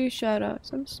really do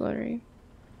shoutouts. I'm sorry.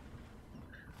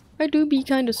 I do be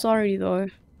kinda sorry though.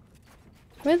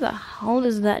 Where the hell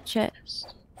is that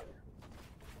chest?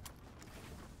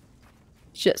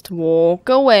 Just walk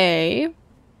away.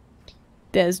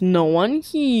 There's no one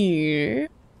here.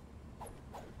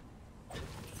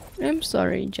 I'm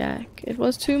sorry, Jack. It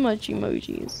was too much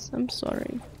emojis. I'm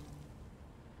sorry.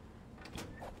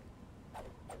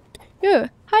 Yo,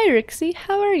 hi Rixie,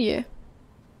 how are you?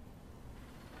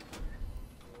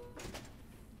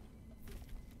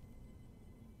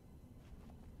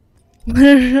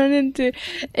 Run into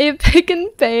a pick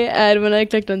and pay ad when I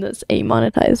clicked on this. A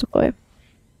monetized boy.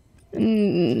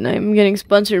 I'm getting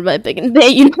sponsored by Pick and Pay,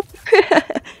 you know?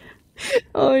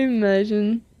 Oh,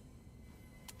 imagine.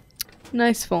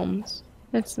 Nice forms.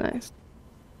 That's nice.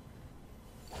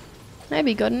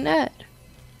 Abby got an ad.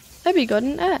 Abby got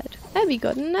an ad. Abby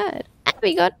got an ad.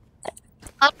 Abby got...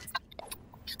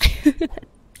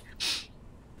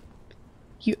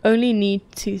 You only need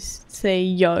to say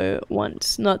yo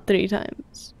once, not 3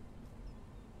 times.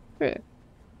 True.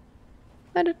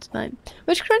 But it's fine.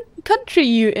 Which country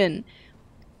you in?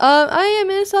 I am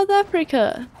in South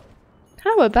Africa.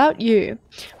 How about you?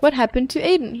 What happened to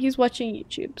Aiden? He's watching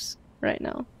YouTubes right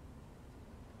now.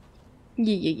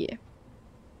 Yeah.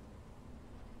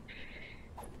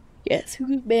 Yes,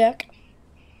 who's back?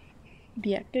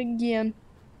 Back again.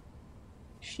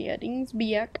 Sheddings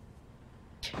back.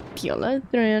 Tila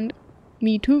Strand.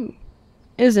 Me too.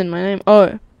 Isn't my name.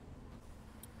 Oh.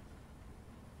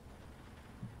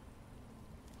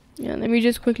 Yeah, let me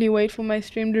just quickly wait for my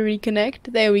stream to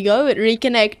reconnect. There we go, it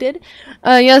reconnected.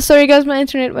 Yeah, sorry guys, my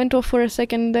internet went off for a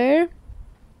second there.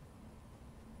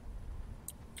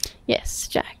 Yes,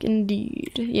 Jack,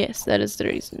 indeed. Yes, that is the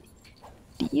reason.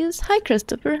 Yes, hi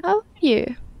Christopher, how are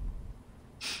you?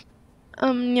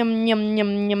 Yum yum yum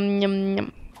yum yum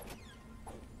yum.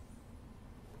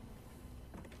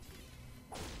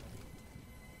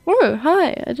 Oh,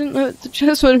 hi, I didn't know the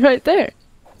chest was right there.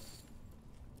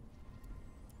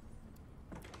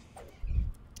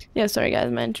 Yeah, sorry guys,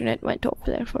 my internet went off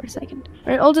there for a second.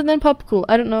 Alright, older than Popcool.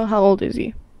 I don't know, how old is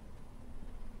he?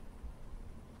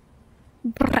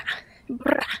 Brah,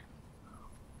 brah.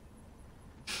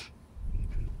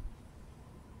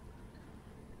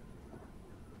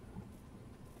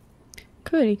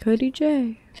 Cody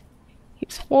J.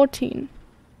 He's 14.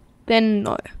 Then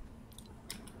no.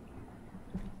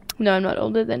 No, I'm not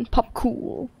older than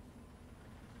Popcool.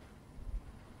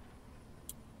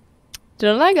 Did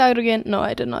I lag out again? No,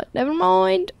 I did not. Never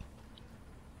mind.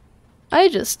 I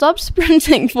just stopped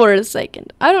sprinting for a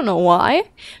second. I don't know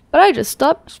why, but I just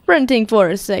stopped sprinting for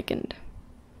a second.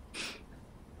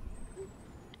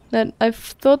 That I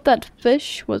thought that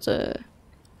fish was a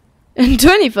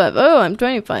 25. Oh, I'm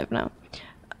 25 now.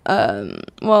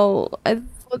 Well, I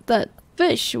thought that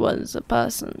fish was a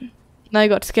person. And I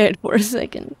got scared for a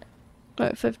second.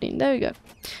 Oh, 15. There we go.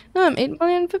 No, I'm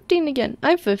 8,015,000 again.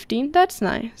 I'm 15. That's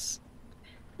nice.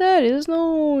 That is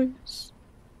nice.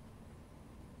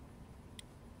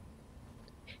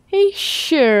 Hey,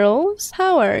 Shirls.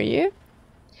 How are you?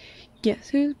 Guess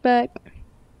who's back?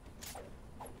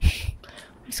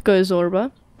 Let's go,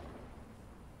 Zorba.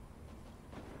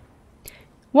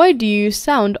 Why do you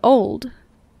sound old?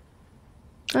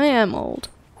 I am old.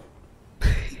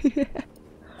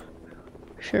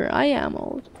 Sure, I am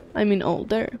old. I mean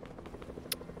older.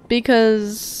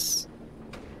 Because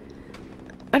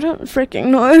I don't freaking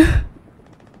know.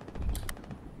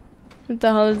 What the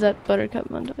hell is that buttercup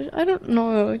montage? I don't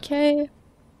know, okay?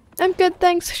 I'm good,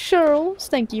 thanks, Charles.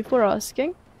 Thank you for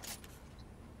asking.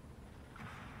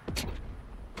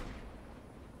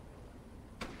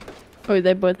 Oh,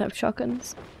 they both have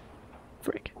shotguns.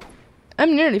 Frick.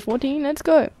 I'm nearly 14, let's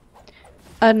go.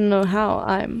 I don't know how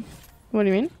I'm... What do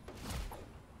you mean?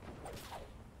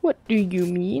 What do you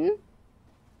mean?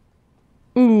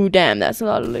 Ooh, damn, that's a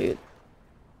lot of loot.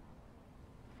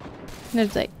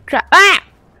 There's like crap. Ah!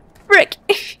 Frick!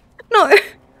 No!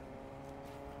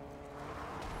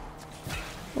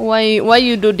 Why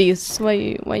you do this? Why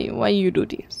you do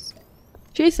this?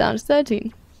 She sounds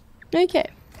 13. Okay.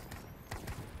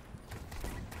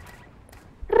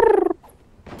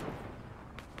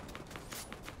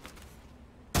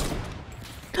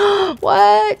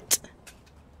 What?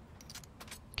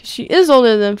 Cause she is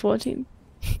older than 14.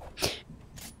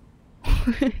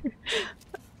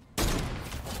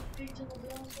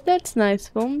 That's nice,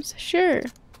 Films. Sure.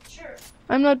 Sure.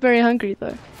 I'm not very hungry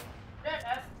though.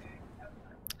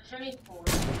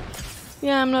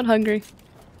 Yeah, I'm not hungry.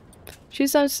 She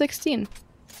sounds 16.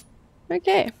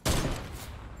 Okay.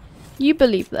 You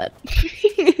believe that.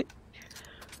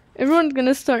 Everyone's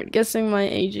gonna start guessing my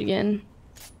age again.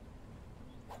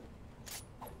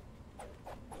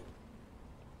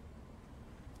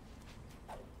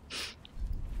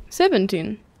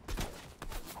 $17.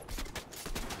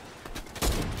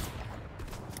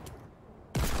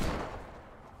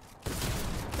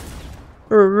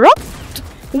 Right,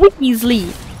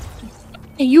 Weasley.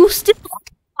 You still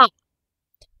up.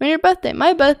 When your birthday?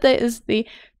 My birthday is the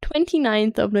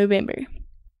 29th of November.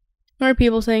 What are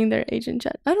people saying their age in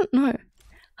chat? I don't know.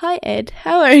 Hi Ed,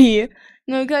 how are you?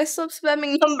 No guys, stop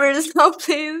spamming numbers now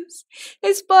please.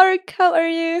 Hey Spark, how are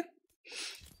you?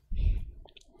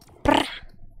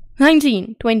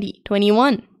 19, 20,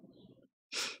 21,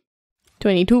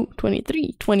 22,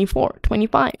 23, 24,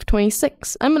 25,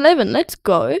 26. I'm 11, let's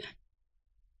go.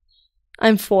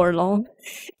 I'm 4 long.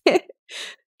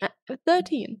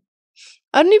 13.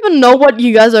 I don't even know what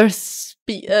you guys are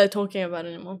talking about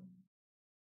anymore.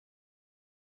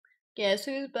 Guess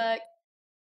who's back?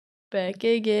 Back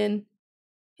again.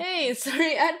 Hey,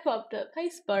 sorry, ad popped up. Hi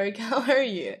Spark, how are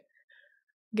you?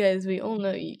 Guys, we all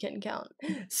know you can count.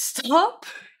 Stop!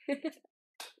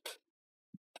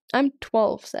 I'm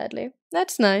 12, sadly.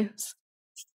 That's nice.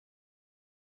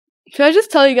 Should I just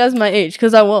tell you guys my age?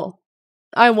 Because I will.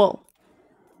 I will.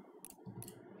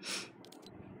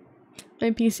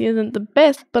 My PC isn't the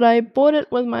best, but I bought it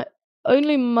with my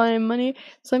money,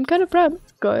 so I'm kind of proud.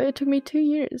 Go, it took me 2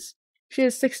 years. She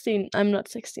is 16. I'm not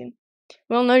 16.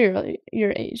 Well, know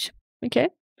your age. Okay.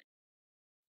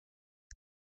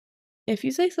 If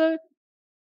you say so.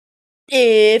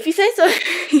 If you say so.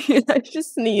 I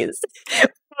just sneezed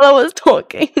while I was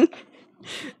talking.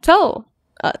 Tell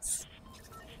us.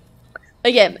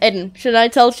 Okay, Eden, should I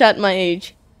tell chat my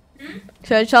age?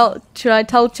 Should I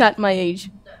tell chat my age?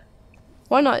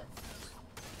 Why not?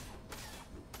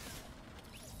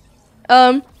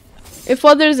 If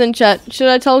Father's in chat, should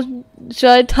I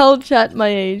tell chat my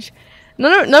age?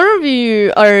 None of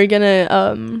you are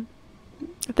gonna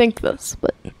think this,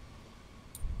 but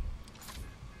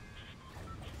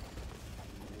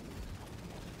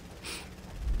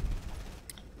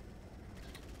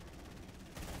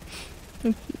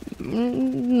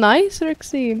nice,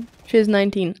 Rixie. She's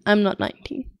 19. I'm not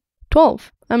 19.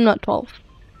 12. I'm not 12.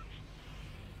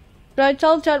 Should I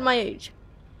tell chat my age?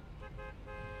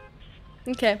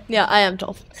 Okay, yeah, I am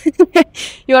 12.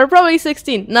 You are probably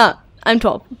 16. Nah, I'm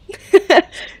 12.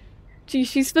 Gee,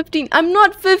 she's 15. I'm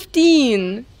not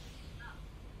 15.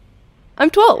 I'm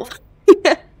 12.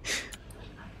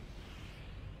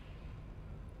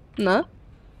 No?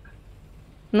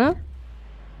 No?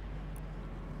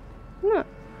 No.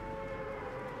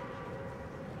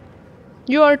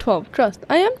 You are 12. Trust.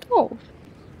 I am 12.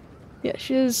 Yeah,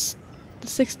 she is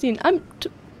 16.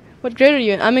 What grade are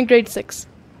you in? I'm in grade 6.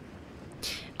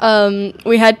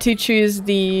 We had to choose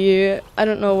the, I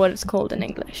don't know what it's called in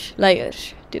English.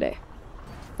 Layers today.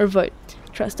 Or vote.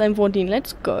 Trust, I'm 14.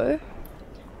 Let's go.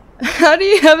 How do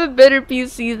you have a better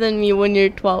PC than me when you're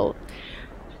 12?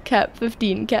 Cap,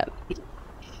 15, cap.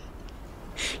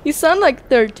 You sound like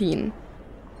 13.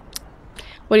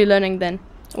 What are you learning then?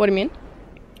 What do you mean?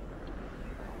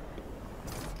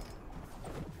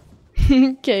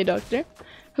 Okay, doctor.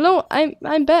 Hello,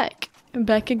 I'm back. I'm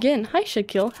back again. Hi,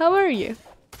 Shaquille. How are you?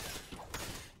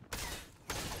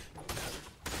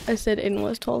 I said Aiden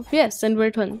was 12. Yes, and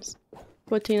we're twins.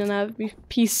 14 and I have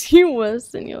PC worse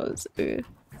than yours.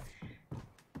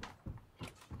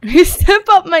 Step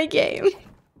up my game.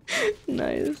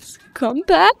 Nice.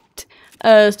 Compact.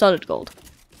 Started gold.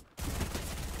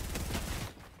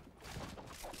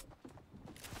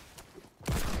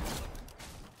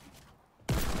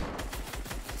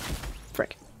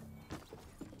 Frick.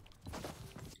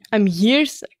 I'm year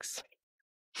 6.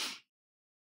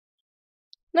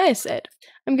 Nice, Ed.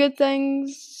 I'm good,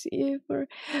 thanks for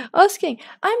asking.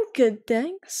 I'm good,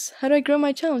 thanks. How do I grow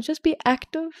my channel? Just be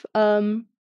active. I'm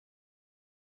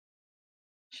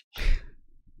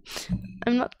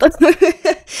not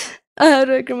how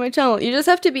do I grow my channel? You just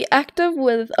have to be active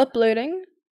with uploading.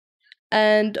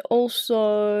 And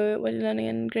also, what are you learning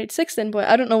in grade 6 then, boy?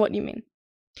 I don't know what you mean.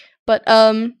 But,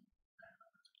 you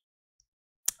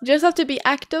just have to be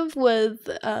active with,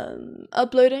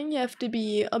 uploading. You have to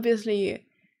be, obviously,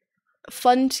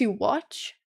 fun to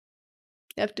watch.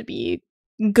 You have to be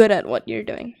good at what you're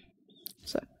doing.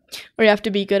 So, or you have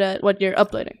to be good at what you're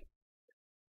uploading.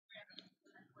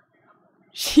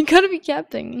 She gotta be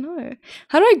captain. No.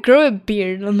 How do I grow a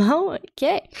beard? No.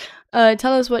 Okay.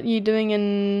 Tell us what you're doing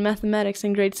in mathematics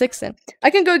in grade 6 then. I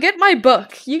can go get my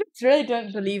book. You guys really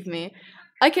don't believe me.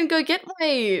 I can go get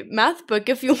my math book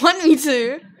if you want me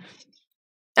to.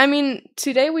 I mean,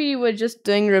 today we were just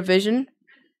doing revision.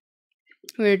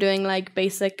 We were doing like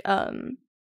basic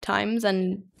times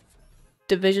and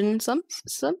division sums.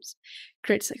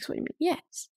 Grade 6, what do you mean?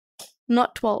 Yes.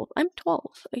 Not 12. I'm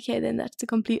 12. Okay, then that's the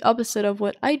complete opposite of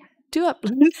what I do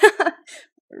upload.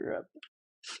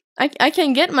 I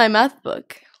can get my math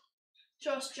book.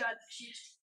 Just chat.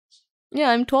 Yeah,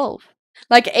 I'm 12.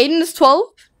 Like Aiden is 12,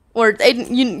 or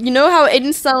Aiden. You know how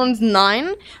Aiden sounds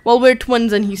 9? Well, we're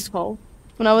twins and he's 12.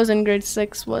 When I was in grade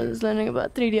 6, was learning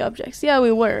about 3D objects. Yeah,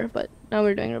 we were, but now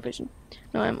we're doing revision.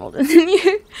 No, I'm older than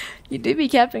you. You do be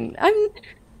capping. I'm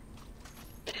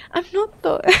not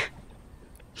though.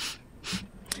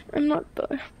 I'm not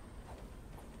though.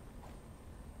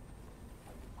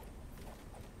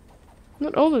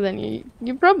 Not older than you.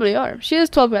 You probably are. She is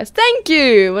 12, guys. Thank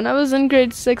you! When I was in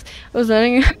grade 6, I was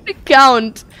learning how to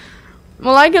count.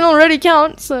 Well, I can already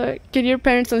count, so get your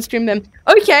parents on stream them.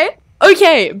 Okay!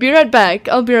 Okay! Be right back.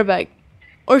 I'll be right back.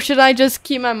 Or should I just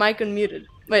keep my mic unmuted?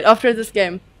 Wait, after this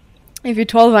game. If you're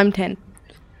 12, I'm 10.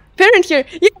 Parent here!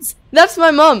 Yes! That's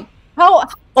my mom! How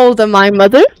old am I,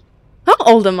 mother? How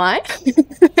old am I?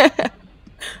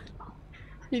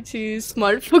 You're too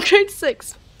smart for grade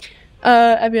 6.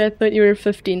 Abby, I thought you were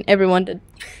 15. Everyone did.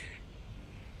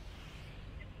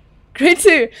 Grade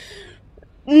 2.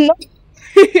 No.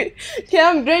 Yeah,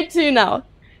 I'm grade 2 now.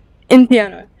 In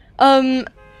piano.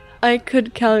 I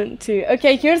could count too.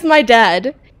 Okay, here's my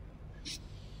dad.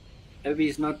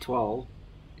 Abby's not 12.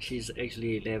 She's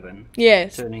actually 11.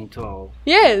 Yes. Turning 12.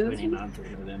 Yes. 29th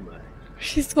of November.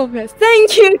 She's 12 years.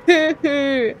 Thank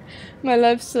you! My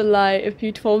life's a lie if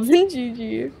you 12 then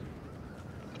GG.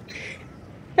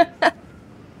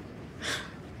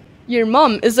 Your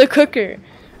mom is a cooker.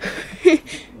 She's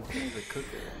a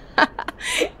cooker.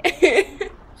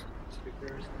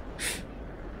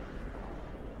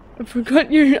 I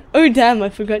forgot you're. Oh damn! I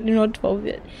forgot you're not 12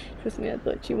 yet. Trust me, I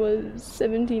thought she was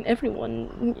 17.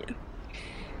 Everyone. Yeah.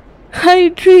 Hi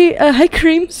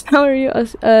Creams. How are you?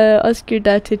 Ask your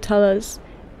dad to tell us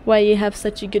why you have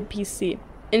such a good PC.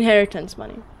 Inheritance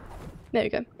money. There you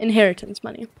go. Inheritance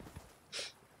money.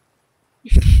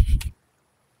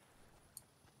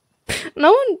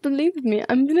 No one believes me.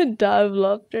 I'm gonna die of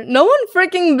laughter. No one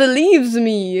freaking believes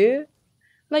me.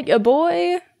 Like a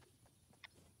boy.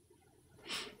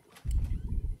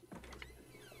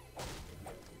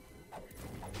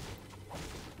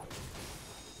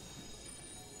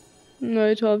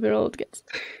 No 12-year-old gets.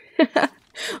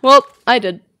 Well, I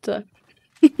did. So.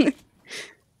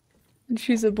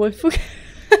 She's a boy.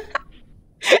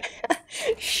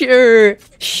 Sure.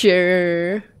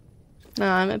 No,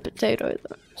 I'm a potato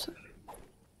though. So.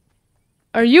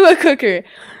 Are you a cooker?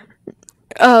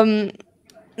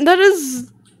 That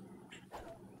is.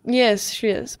 Yes, she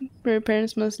is. Her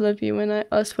parents must love you. When I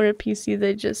ask for a PC,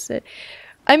 they just say.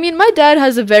 I mean, my dad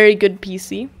has a very good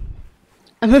PC.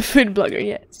 I'm a food blogger,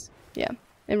 yes. Yeah,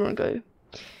 everyone go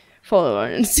follow our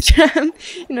Instagram.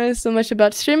 You know so much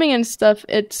about streaming and stuff.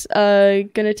 It's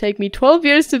gonna take me 12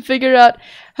 years to figure out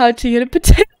how to get a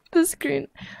potato on the screen.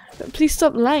 Please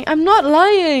stop lying. I'm not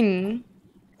lying.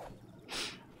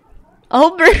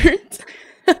 Albert.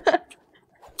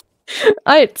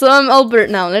 Alright, so I'm Albert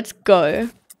now. Let's go.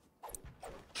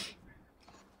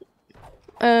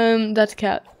 That's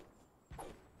cat.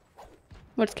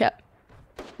 What's cat?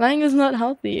 Lying is not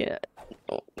healthy.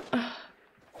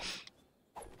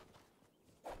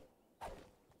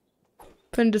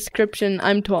 Put in description,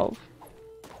 I'm 12.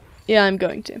 Yeah, I'm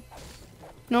going to.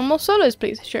 Normal solos,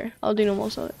 please. Sure, I'll do normal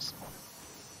solos.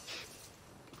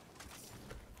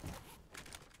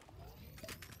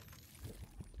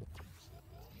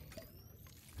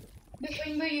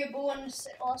 When were you born,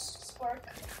 Spark?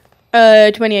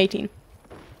 2018.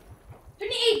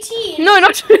 2018? No,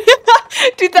 not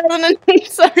 2008,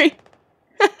 sorry.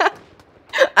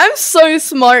 I'm so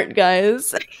smart,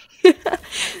 guys.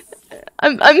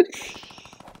 I'm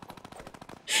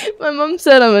my mom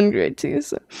said I'm in grade 2,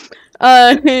 so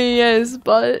yes,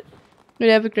 but we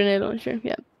have a grenade launcher,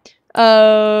 yeah.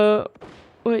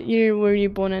 What year were you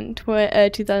born in?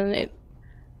 2008.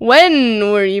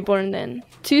 When were you born then?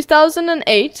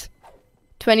 2008,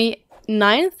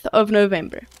 29th of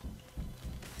November.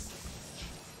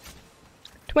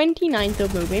 29th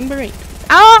of November 8.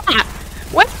 Ah!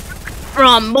 What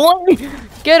from, boy?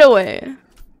 Get away.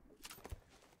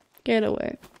 Get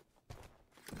away.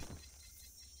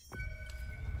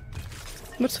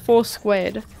 What's 4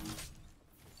 squared?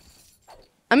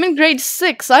 I'm in grade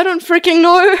 6. I don't freaking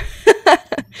know.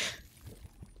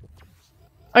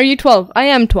 Are you 12? I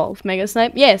am 12. Mega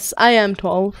Snipe. Yes, I am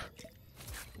 12.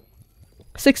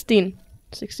 16.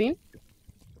 16?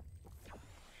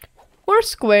 4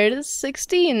 squared is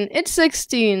 16. It's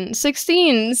 16.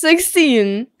 16.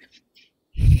 16.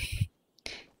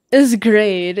 Is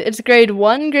grade. It's grade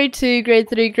 1, grade 2, grade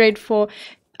 3, grade 4.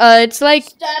 It's like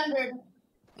standard.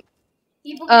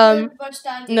 People can do it by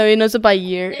standard. No, he knows it by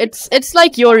year. It's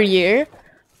like your year.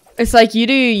 It's like you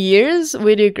do years,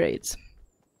 we do grades.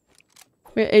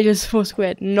 We're ages 4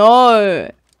 squared. No.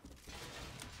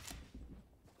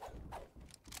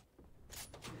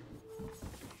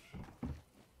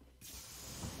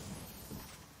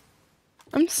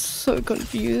 I'm so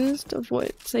confused of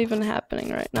what's even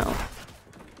happening right now.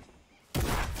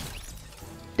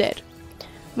 Dead.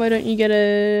 Why don't you get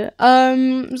a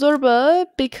Zorba?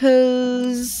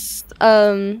 Because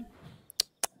I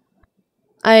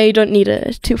don't need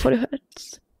a 240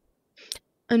 hertz.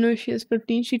 I know she is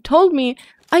 15. She told me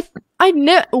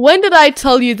when did I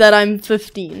tell you that I'm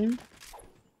 15?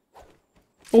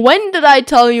 When did I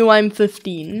tell you I'm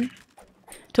 15?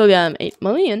 Told you I'm 8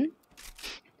 million.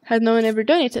 Has no one ever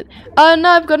donated? No,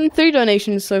 I've gotten 3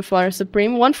 donations so far,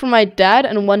 Supreme. 1 from my dad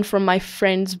and 1 from my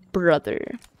friend's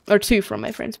brother. Or 2 from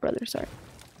my friend's brother, sorry.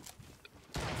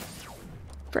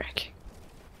 Frick.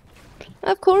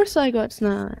 Of course I got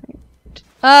sniped.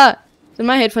 Ah! Did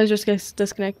my headphones just get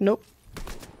disconnect? Nope.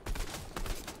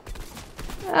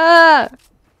 Ah!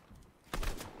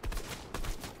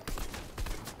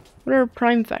 What are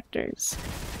prime factors?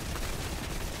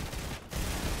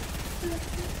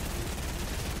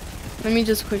 Let me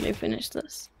just quickly finish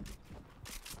this.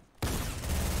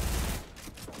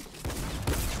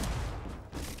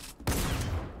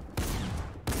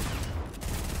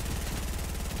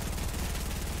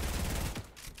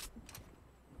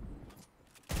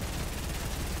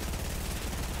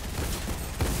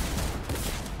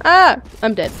 Ah!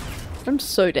 I'm dead. I'm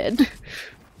so dead.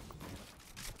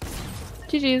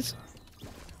 GG's.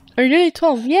 Are you really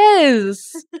 12?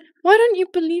 Yes! Why don't you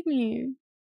believe me?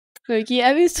 Loki,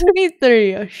 Abby's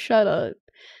 23. Oh, shut up.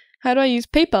 How do I use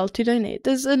PayPal to donate?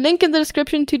 There's a link in the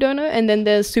description to Dono, and then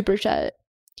there's Super Chat.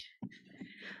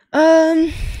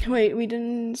 Wait, we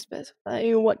didn't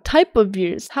specify what type of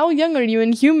years. How young are you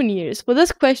in human years? For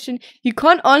this question, you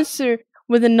can't answer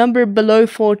with a number below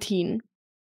 14.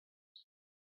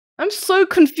 I'm so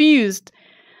confused.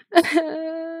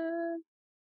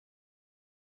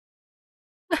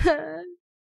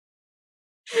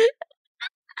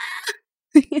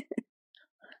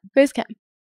 Facecam.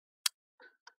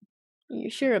 Are you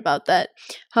sure about that?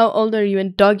 How old are you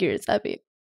in dog years, Abby?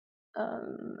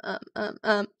 How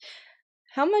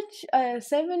much?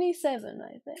 77,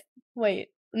 I think. Wait,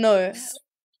 no.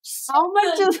 How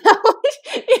much is how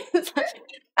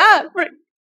much?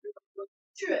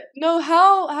 No,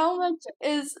 how much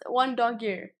is one dog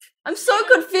year? I'm so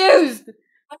confused.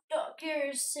 One dog year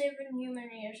is 7 human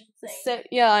years, I think.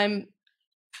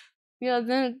 Yeah,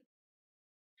 then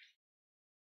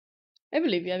I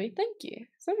believe you, Abby. Thank you.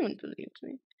 Someone believes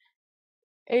me.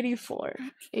 84.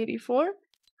 84?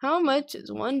 How much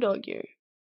is one dog year?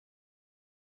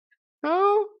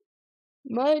 How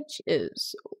much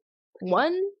is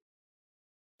one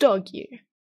dog year?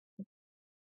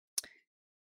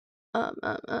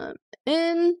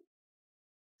 In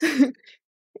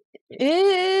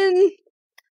in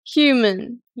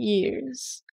human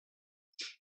years.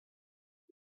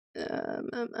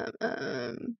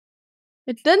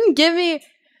 It didn't give me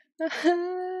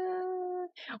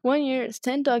 1 year is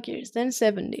 10 dog years, then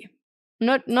 70.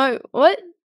 No, what?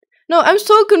 No, I'm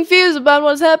so confused about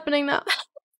what's happening now.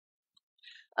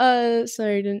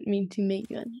 Sorry, didn't mean to make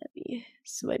you unhappy.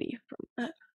 Sweaty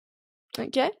from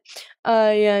okay.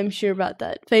 Yeah, I'm sure about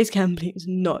that. Facecam, please.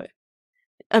 No.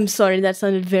 I'm sorry, that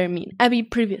sounded very mean. Abby,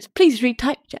 previous. Please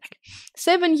retype, Jack.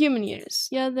 7 human years.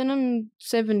 Yeah, then I'm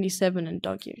 77 in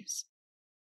dog years.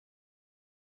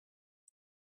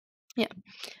 Yeah.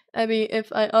 Abby,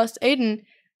 if I asked Aiden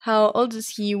how old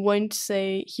is he won't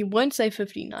say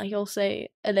 15 now, he'll say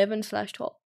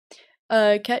 11/12.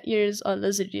 Cat years or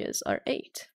lizard years are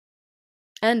 8.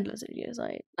 And lizard years are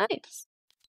 8. Nice.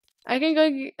 I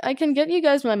can get you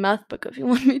guys my math book if you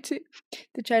want me to.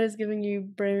 The chat is giving you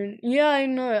brain. Yeah, I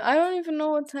know. I don't even know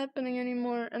what's happening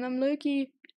anymore, and I'm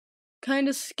low-key kind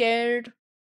of scared.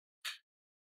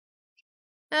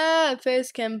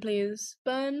 Face cam, please.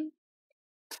 Burn.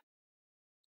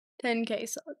 10k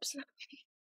subs.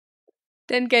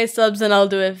 10k subs, and I'll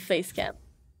do a face cam.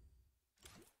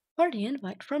 Party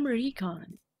invite from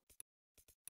Recon.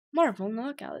 Marvel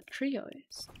knockout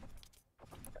trios.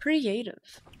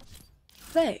 Creative.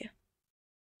 Play.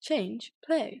 Change.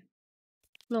 Play.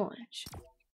 Launch.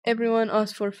 Everyone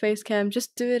asked for face cam.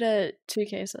 Just do it at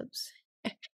 2k subs.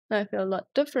 I feel a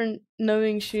lot different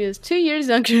knowing she is 2 years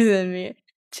younger than me.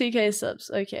 2k subs.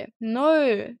 Okay.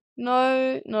 No,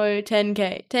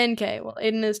 10k. 10k. Well,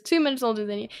 Aiden is 2 minutes older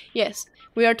than you. Yes,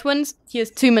 we are twins. He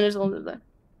is 2 minutes older though.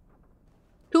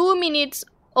 2 minutes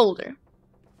older.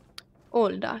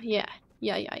 Older, yeah.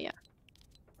 Yeah.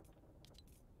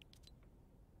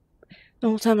 The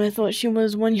whole time I thought she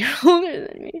was 1 year older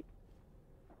than me.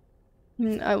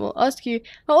 I will ask you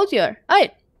how old you are.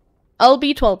 Alright. I'll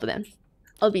be 12 then.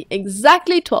 I'll be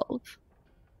exactly 12.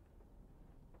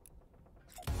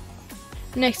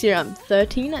 Next year I'm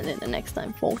 13, and then the next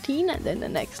time 14, and then the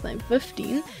next time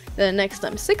 15, then the next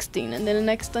time 16, and then the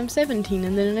next time 17,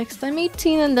 and then the next time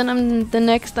 18, and then the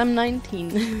next time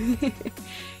 19.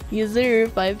 User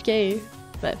 5k.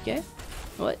 5k?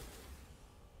 What?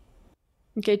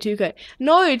 Okay, 2k.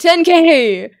 No,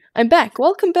 10k! I'm back.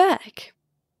 Welcome back.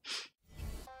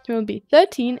 You will be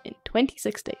 13 in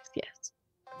 26 days, yes.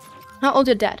 How old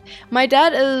is your dad? My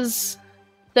dad is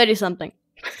 30-something.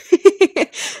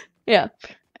 Yeah.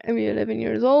 I'm 11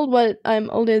 years old, but I'm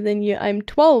older than you. I'm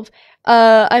 12.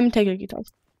 I'm technically 12.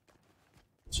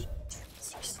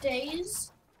 6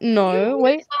 days? No,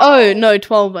 wait. Oh, no,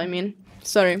 12, I mean.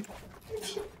 Sorry.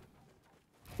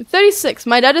 36.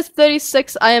 My dad is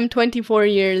 36. I am 24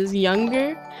 years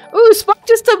younger. Ooh, Spark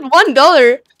just took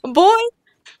 $1. Boy,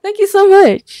 thank you so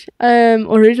much.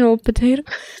 Original potato.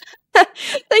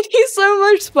 Thank you so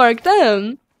much, Spark.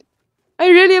 Damn. I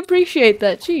really appreciate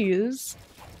that. Jeez.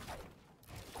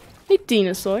 Hey,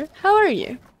 Dinosaur. How are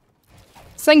you?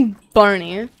 Saying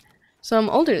Barney. So I'm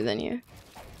older than you.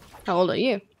 How old are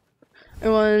you?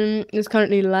 Everyone is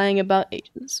currently lying about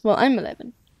ages. Well, I'm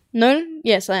 11. No?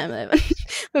 Yes, I am 11.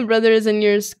 My brother is in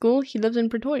your school. He lives in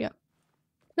Pretoria.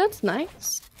 That's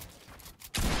nice.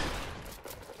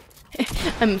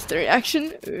 I'm Mr.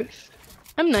 Reaction. Oof.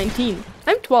 I'm 19.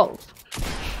 I'm 12.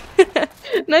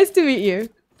 Nice to meet you.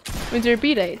 When's your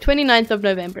B-Day? 29th of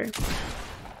November.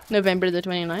 November the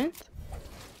 29th?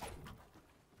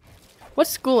 What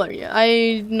school are you?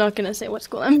 I'm not gonna say what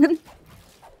school I'm in.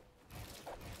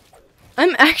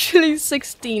 I'm actually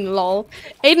 16, lol.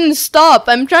 Aiden, stop!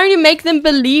 I'm trying to make them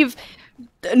believe...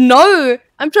 No!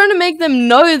 I'm trying to make them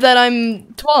know that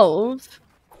I'm 12.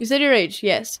 You said your age?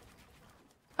 Yes.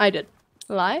 I did.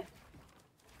 Lie?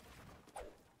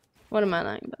 What am I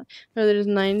lying about? No, there's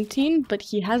 19, but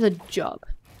he has a job.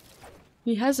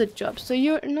 He has a job, so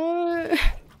you're... No...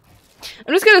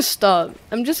 I'm just gonna stop.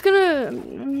 I'm just gonna...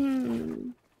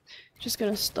 just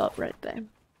gonna stop right there.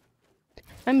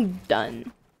 I'm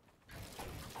done.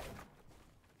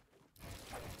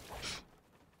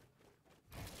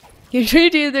 You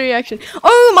treated the reaction.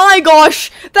 Oh my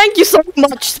gosh! Thank you so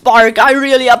much, Spark. I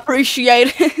really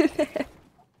appreciate it.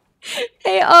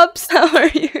 Hey, Ups, how are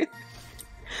you?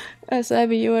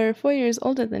 Abby, you are 4 years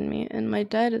older than me, and my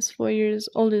dad is 4 years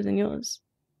older than yours.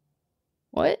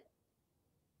 What?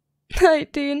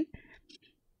 19.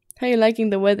 How are you liking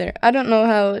the weather? I don't know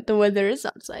how the weather is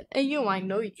outside. Hey, you, I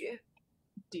know you.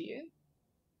 Do you?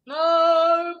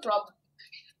 No problem.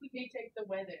 Let me take the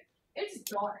weather. It's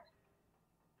dark.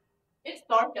 It's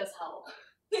dark as hell.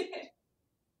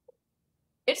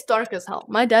 It's dark as hell.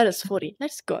 My dad is 40.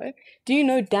 Let's go. Do you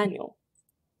know Daniel?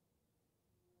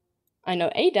 I know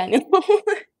a Daniel.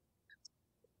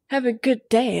 Have a good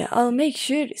day. I'll make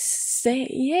sure to say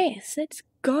yes. Let's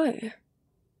go.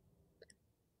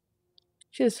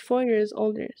 She's 4 years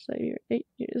older, so you're 8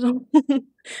 years old.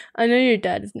 I know your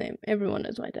dad's name. Everyone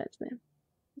knows my dad's name.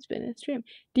 It's been a stream.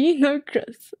 Do you know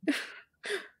Chris?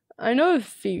 I know a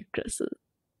few Chris's.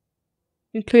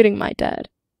 Including my dad.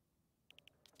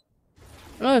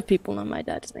 A lot of people know my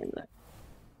dad's name though.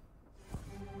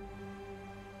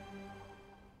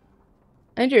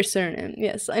 And your surname.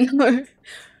 Yes, I know.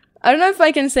 I don't know if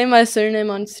I can say my surname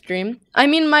on stream. I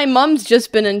mean, my mom's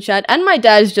just been in chat, and my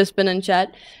dad's just been in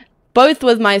chat. Both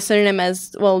with my surname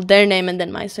as, well, their name and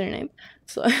then my surname.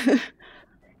 So, I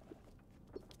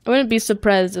wouldn't be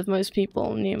surprised if most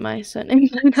people knew my surname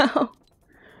by now.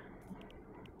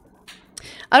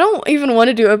 I don't even want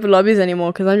to do open lobbies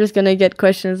anymore because I'm just gonna get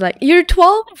questions like, you're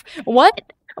 12? What?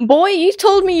 Boy, you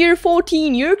told me you're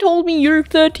 14. You told me you're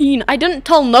 13. I didn't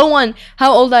tell no one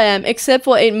how old I am except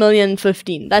for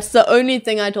 8,000,015. That's the only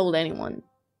thing I told anyone.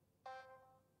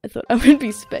 I thought I would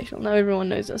be special. Now everyone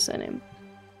knows our surname.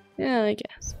 Yeah, I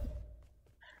guess.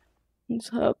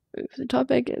 So, if the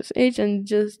topic is age and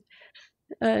just...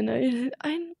 no,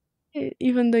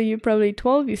 even though you're probably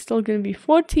 12, you're still gonna be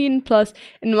 14 plus.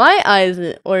 In my eyes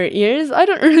or ears, I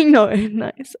don't really know.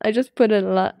 Nice. I just put it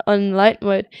on light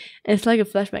mode, and it's like a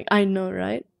flashback. I know,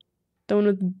 right? The one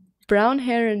with brown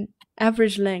hair and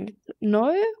average length.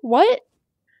 No? What?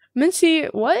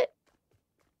 Mincy, what?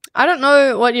 I don't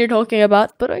know what you're talking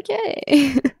about, but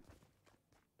okay.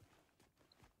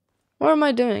 What am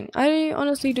I doing? I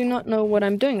honestly do not know what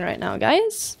I'm doing right now,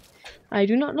 guys. I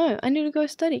do not know. I need to go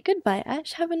study. Goodbye,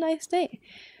 Ash. Have a nice day.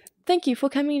 Thank you for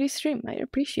coming to stream. I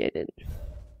appreciate it.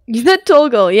 You're that tall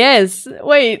girl. Yes.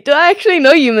 Wait, do I actually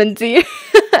know you, Minty?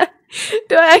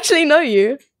 Do I actually know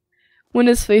you? When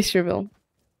is face reveal?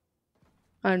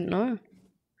 I don't know.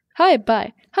 Hi,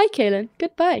 bye. Hi, Kaylin.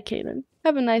 Goodbye, Kaylin.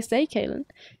 Have a nice day, Kaylin.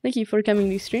 Thank you for coming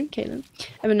to stream, Kaylin.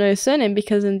 I have no surname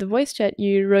because in the voice chat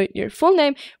you wrote your full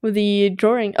name with the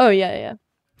drawing. Oh, yeah.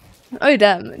 Oh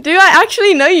damn, do I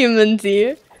actually know you,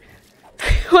 Minty?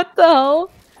 What the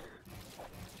hell?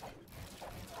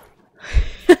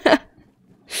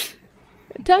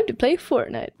 Time to play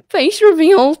Fortnite. Face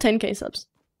reveal, 10k subs.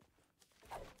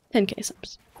 10k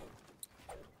subs.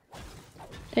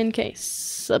 10k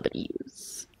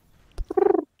subbies.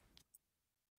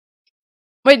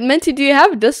 Wait, Minty, do you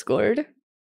have Discord?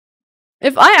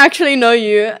 If I actually know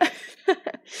you,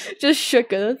 just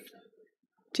shook us.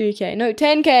 2k, no,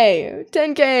 10k,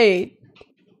 10k,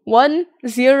 1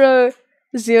 0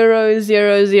 0 0 0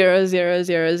 0 0 0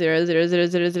 0 0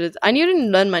 0 0. I need to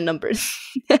learn my numbers.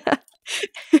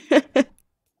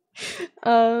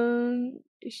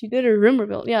 She did a room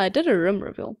reveal. Yeah, I did a room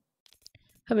reveal.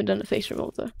 Haven't done a face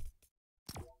reveal though.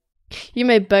 You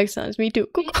made bug sounds. Me too.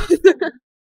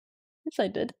 Yes, I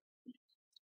did.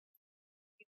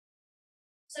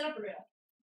 Set up a reel.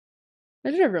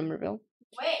 I did a room reveal.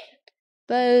 Wait.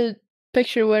 The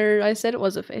picture where I said it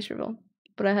was a face reveal,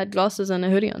 but I had glasses and a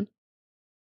hoodie on.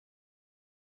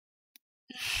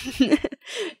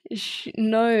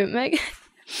 No, Meg.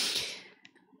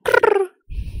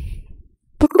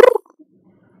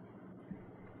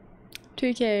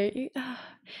 2k.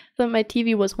 thought my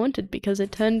TV was haunted because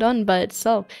it turned on by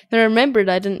itself. Then I remembered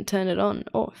I didn't turn it on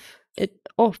off. It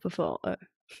off before. Oh.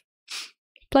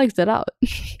 Plugs it out.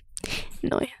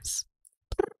 Noise.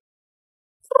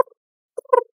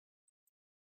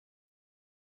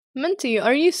 Minty,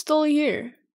 are you still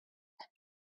here?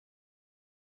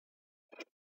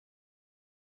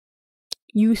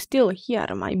 You still here,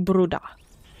 my brother?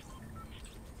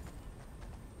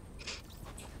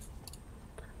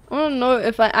 I don't know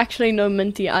if I actually know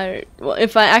Minty.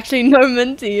 If I actually know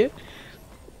Minty,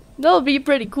 that'll be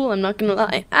pretty cool. I'm not gonna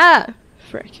lie. Ah,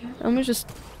 frick! I almost just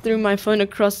threw my phone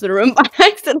across the room by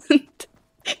accident.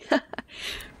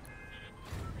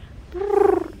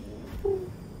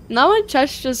 Now my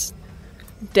chat's just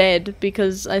dead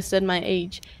because I said my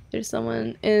age. There's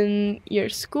someone in your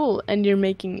school and you're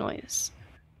making noise.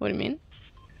 What do you mean?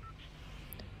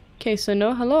 Okay, so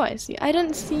no hello, I see. I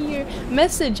didn't see your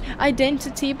message,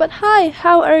 identity, but hi,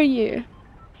 how are you?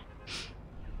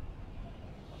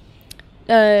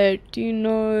 Do you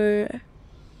know...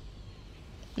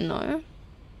 No.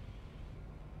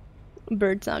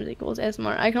 Bird sounds equals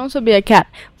SMR. I can also be a cat.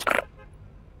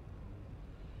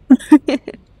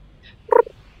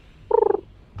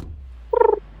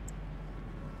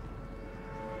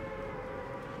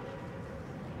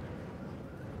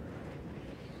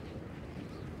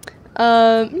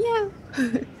 Yeah.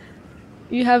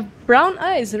 You have brown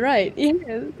eyes, right?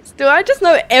 Yes. Do I just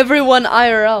know everyone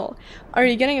IRL? Are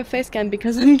you getting a face cam?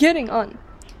 Because I'm getting on.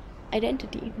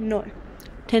 Identity? No.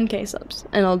 10k subs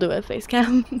and I'll do a face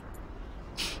cam.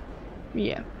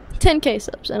 Yeah. 10k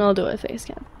subs and I'll do a face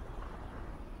cam.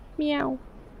 Meow.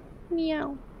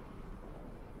 Meow.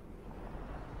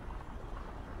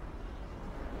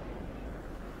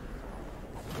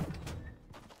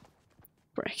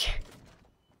 Break.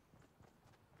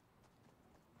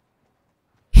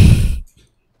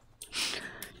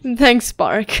 Thanks,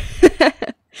 Spark.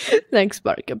 Thanks,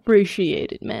 Spark.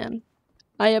 Appreciate it, man.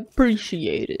 I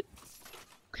appreciate it.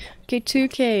 Okay,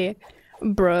 2k.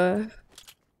 Bruh.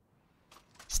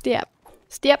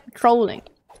 Stop trolling.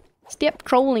 Stop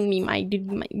trolling me, my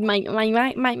dude. My.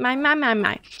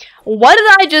 What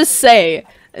did I just say?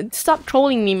 Stop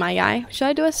trolling me, my guy. Should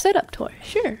I do a setup tour?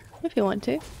 Sure, if you want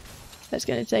to. That's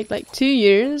gonna take like 2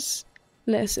 years.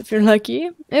 Less if you're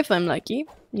lucky. If I'm lucky.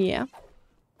 Yeah.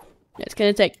 It's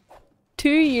gonna take 2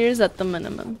 years at the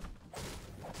minimum.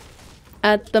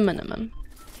 At the minimum.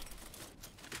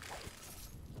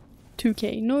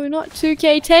 2k. No, not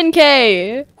 2k.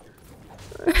 10k!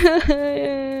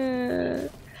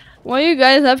 Why you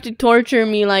guys have to torture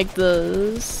me like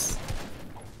this?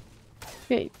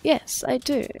 Okay, yes, I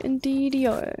do. Indeed,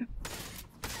 yo.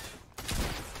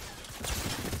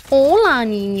 Hola,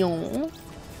 niño.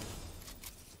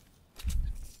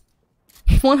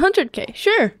 100k,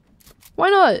 sure. Why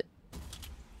not?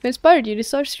 Who inspired you to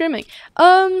start streaming?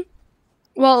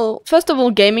 Well, first of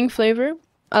all, gaming flavor.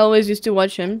 I always used to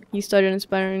watch him. He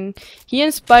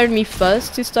inspired me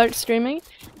first to start streaming.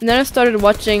 And then I started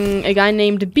watching a guy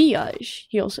named Biaj.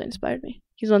 He also inspired me.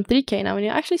 He's on 3k now and he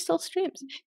actually still streams.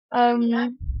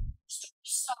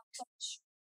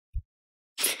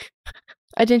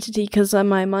 Identity, because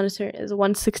my monitor is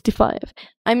 165.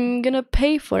 I'm gonna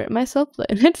pay for it myself though.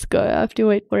 Let's go. I have to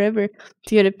wait forever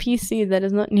to get a PC that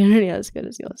is not nearly as good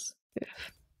as yours. Yeah.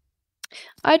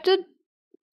 I did.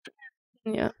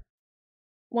 Yeah.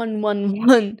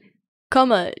 111,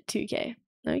 2k.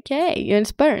 Okay, you're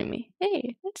inspiring me.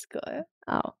 Hey, let's go.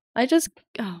 Oh,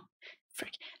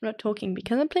 frick. I'm not talking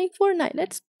because I'm playing Fortnite.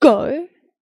 Let's go.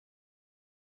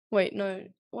 Wait, no.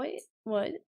 Wait,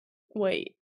 what?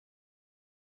 Wait.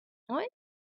 What?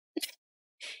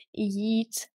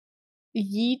 Yeet.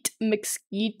 Yeet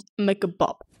McSkeet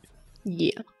McBop.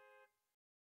 Yeah.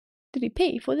 Did he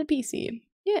pay for the PC?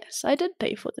 Yes, I did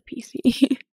pay for the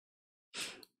PC.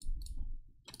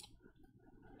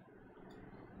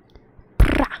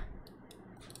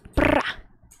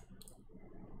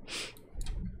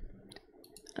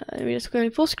 Let me just go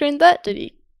full screen that. Did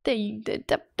he?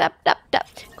 Tap.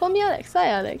 Call me Alex. Hi,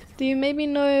 Alex. Do you maybe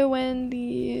know when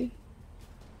the...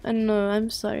 No, I'm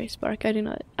sorry, Spark. I do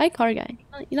not. Car guy.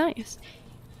 Nice.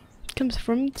 Comes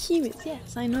from Kiwis.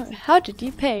 Yes, I know. How did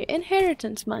you pay?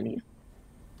 Inheritance money.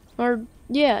 Or,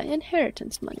 yeah,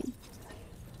 inheritance money.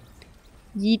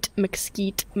 Yeet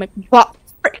McSkeet McBop.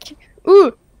 Frick.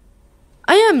 Ooh.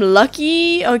 I am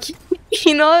lucky. Okay.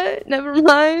 You know what? Never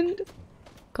mind.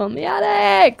 Call me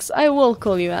Alex. I will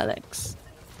call you Alex.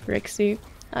 Rixie.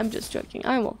 I'm just joking.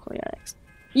 I won't call you Alex.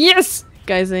 Yes!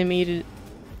 Guys, I made it.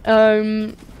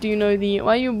 Do you know the...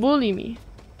 Why you bully me?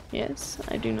 Yes,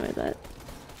 I do know that.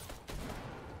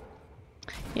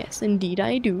 Yes, indeed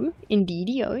I do.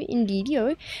 Indeedio,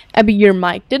 indeedio. Abby, your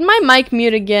mic. Did my mic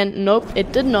mute again? Nope,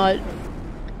 it did not.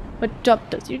 What job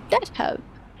does your dad have?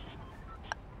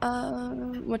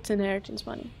 What's inheritance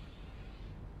money?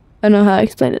 I don't know how to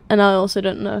explain it, and I also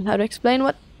don't know how to explain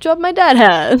what job my dad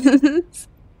has.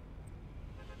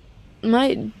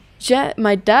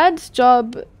 my dad's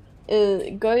job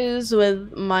goes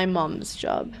with my mom's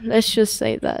job. Let's just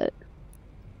say that.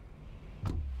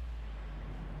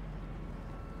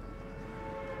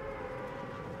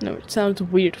 No, it sounds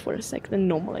weird for a sec, then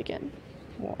normal again.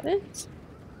 What?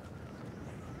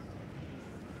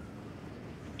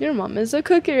 Your mom is a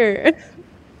cooker.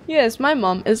 Yes, my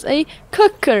mom is a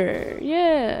cooker.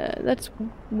 Yeah, that's...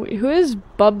 Who is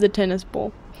Bob the tennis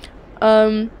ball?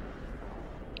 Bob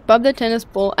the tennis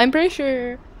ball. I'm pretty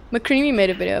sure McCreamy made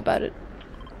a video about it.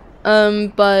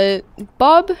 But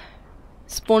Bob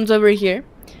spawns over here.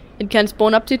 It can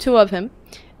spawn up to 2 of him.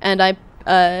 And I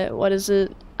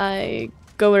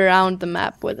go around the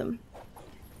map with him.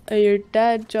 Your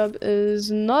dad's job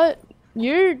is not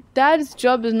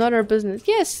our business.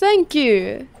 Yes, thank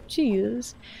you.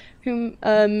 Jeez. Who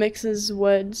mixes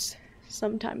words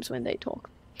sometimes when they talk.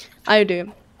 I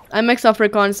do. I mix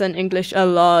Afrikaans and English a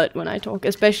lot when I talk,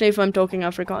 especially if I'm talking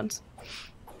Afrikaans.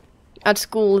 At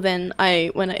school, then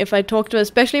if I talk to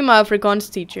especially my Afrikaans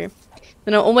teacher,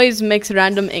 then I always mix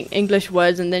random English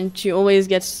words, and then she always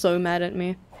gets so mad at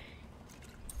me.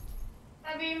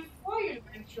 I mean, before you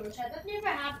make your chat, that never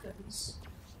happens.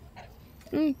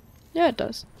 Yeah, it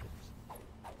does.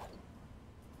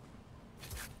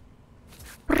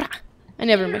 I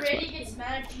never mix words. Really gets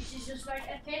mad at you. She's just like,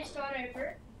 I can't start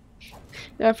over.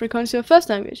 The Afrikaans is your first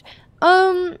language?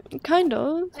 Kind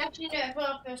of. Actually, no, it's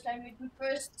not first language. We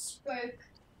first spoke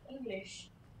English.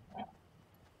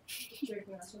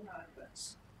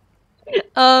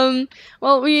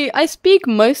 Well, I speak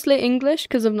mostly English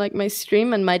because of like my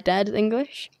stream and my dad's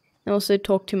English. I also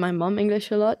talk to my mom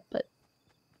English a lot, but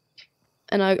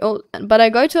I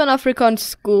go to an Afrikaans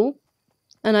school,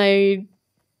 and I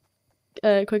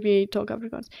quickly talk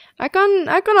Afrikaans. I kan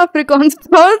Afrikaans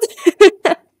praat.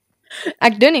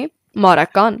 Ek doen nie, maar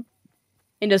ek kan.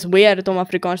 En dis weird om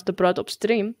Afrikaans te praat op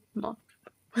stream, maar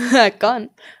I can.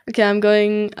 Okay, I'm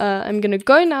gonna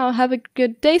go now. Have a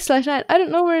good day / night. I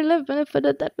don't know where I live, and if I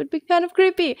did, that would be kind of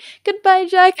creepy. Goodbye,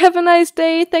 Jack. Have a nice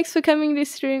day. Thanks for coming to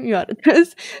stream. You got it.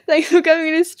 Thanks for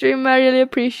coming to stream. I really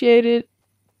appreciate it.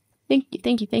 Thank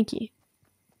you.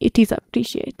 It is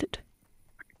appreciated.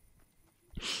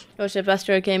 Gosh, if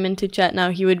Astro came into chat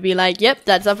now, he would be like, "Yep,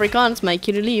 that's Afrikaans. My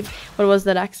kid to leave." What was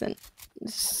that accent?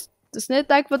 Dis net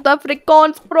ek wat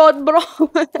Afrikaans praat, bro.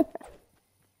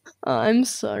 Oh, I'm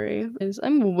sorry.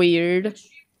 I'm weird.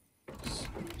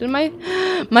 Did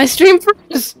my stream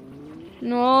freeze?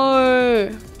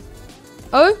 No.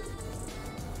 Oh?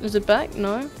 Is it back?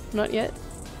 No, not yet.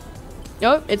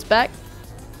 Oh, it's back.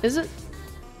 Is it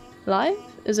live?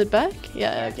 Is it back?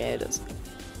 Yeah, okay, it is.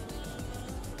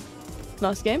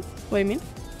 Last game? What do you mean?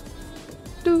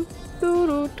 Do do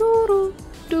do do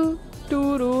do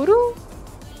do do do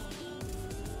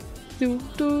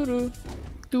do do do.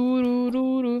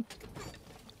 Do-do-do-do.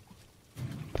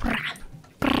 Brah,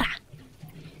 brah,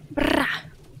 brah.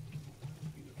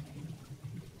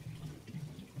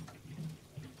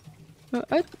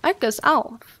 Ek is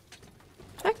elf.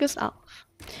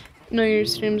 No, your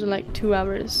streams are like 2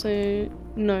 hours, so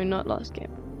no, not last game.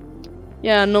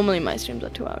 Yeah, normally my streams are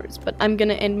 2 hours, but I'm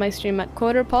gonna end my stream at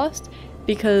 1:15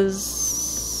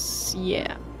 because,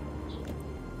 yeah.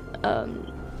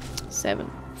 7.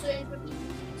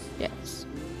 Yes.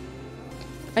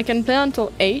 I can play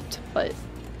until 8, but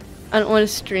I don't want to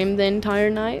stream the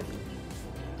entire night.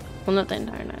 Well, not the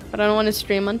entire night, but I don't want to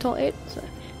stream until 8, so.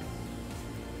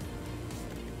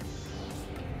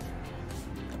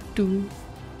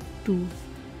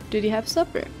 Did you have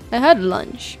supper? I had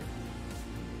lunch.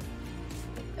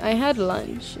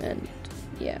 And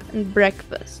yeah, and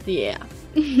breakfast, yeah.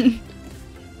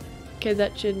 Okay,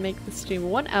 that should make the stream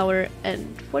 1 hour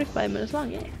and 45 minutes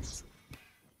long, yes.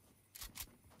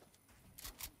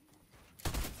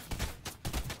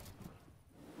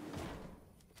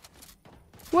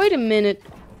 Wait a minute.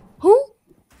 Who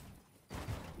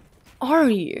are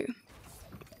you?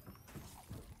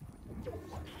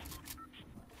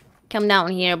 Come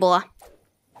down here, boy.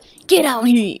 Get out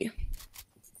here.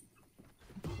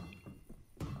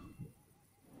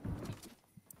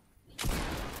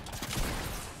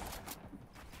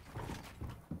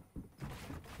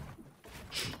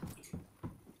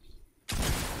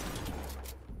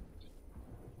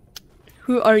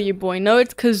 Who are you, boy? No,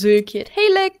 it's Kazoo Kid. Hey,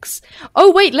 Lex!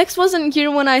 Oh, wait, Lex wasn't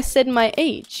here when I said my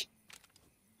age.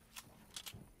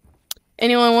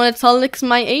 Anyone want to tell Lix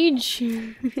my age?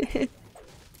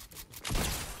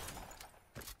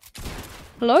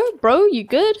 Hello, bro? You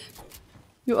good?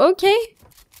 You okay?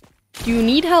 Do you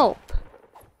need help?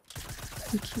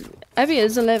 Okay. Abby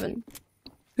is 11.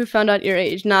 Who found out your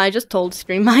age? Nah, I just told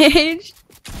Scream my age.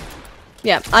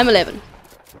 Yeah, I'm 11.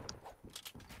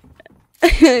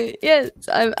 Yes,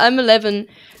 I'm 11,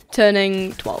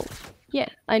 turning 12. Yeah,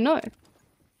 I know.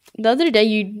 The other day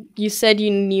you said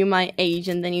you knew my age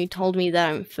and then you told me that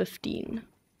I'm 15.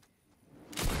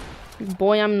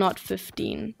 Boy, I'm not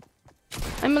 15.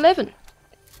 I'm 11.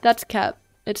 That's cap.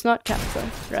 It's not cap though,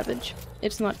 Ravage.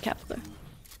 It's not cap though.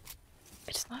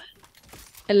 It's not.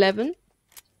 11?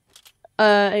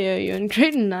 You're in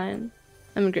grade 9.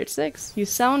 I'm in grade 6. You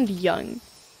sound young.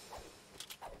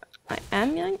 I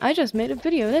am young? I just made a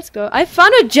video. Let's go. I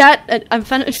found a jet. I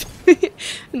found a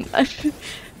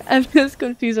I'm just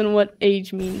confused on what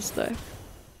age means though.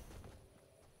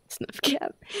 Snuff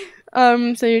cap.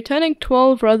 So you're turning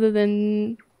 12 rather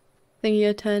than think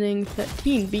you're turning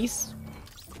 13. Be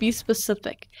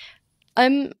specific.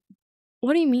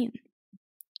 What do you mean?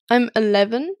 I'm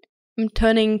 11. I'm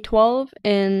turning 12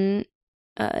 in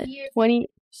 20.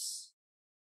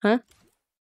 Huh?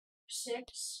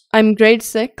 6. I'm grade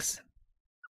 6.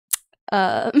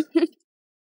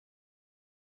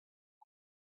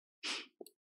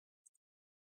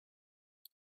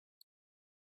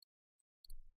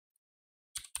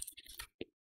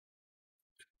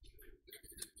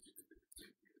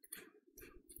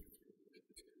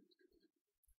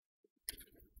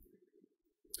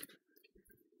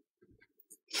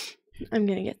 I'm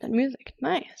gonna get that music.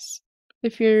 Nice.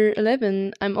 If you're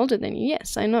 11, I'm older than you.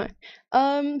 Yes, I know.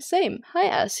 Same. Hi,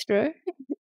 Astro.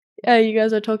 You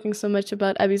guys are talking so much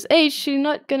about Abby's age. She's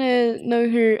not gonna know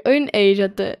her own age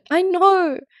at the. I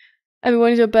know. Abby,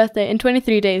 when is your birthday? In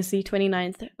 23 days, the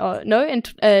 29th. Oh no, in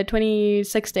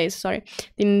 26 days. Sorry,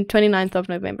 the 29th of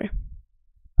November.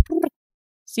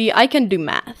 See, I can do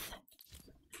math.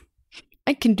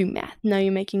 I can do math. Now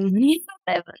you're making money.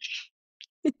 11.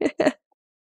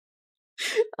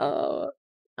 Oh,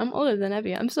 I'm older than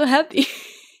Abby. I'm so happy.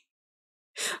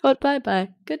 Oh, bye.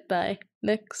 Goodbye.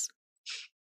 Next.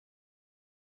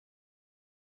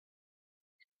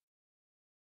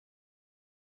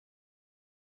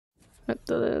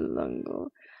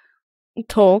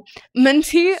 Tall.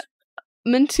 Minty,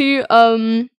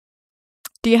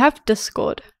 do you have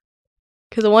Discord?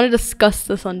 Because I want to discuss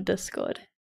this on Discord.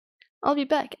 I'll be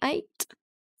back. 8.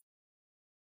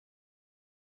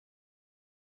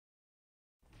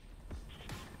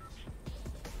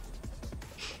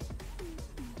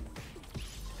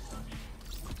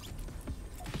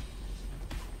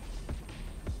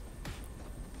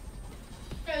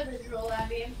 Know the drill,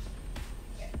 Abby.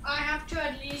 I have to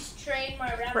at least train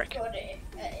my rabbit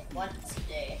once a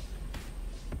day.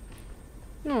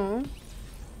 No.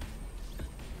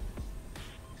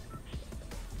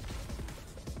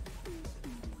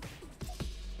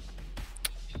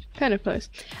 Kind of close.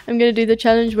 I'm gonna do the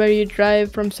challenge where you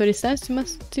drive from 30 cents to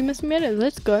Massimero.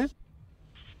 Let's go.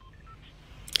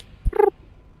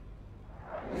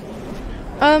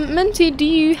 Minty, do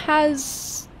you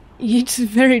has... You're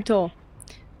very tall.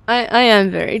 I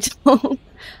am very tall.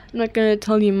 I'm not gonna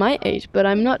tell you my age, but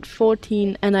I'm not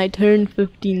 14 and I turn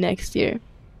 15 next year.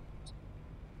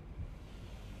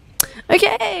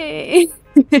 Okay!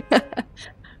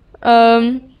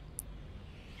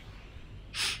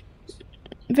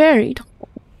 Very tall.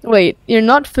 Wait, you're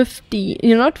not 50,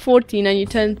 you're not 14 and you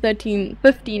turn 15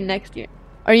 next year.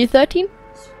 Are you 13?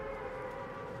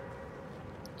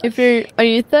 Are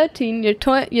you 13,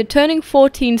 you're turning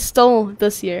 14 still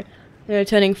this year. You're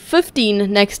turning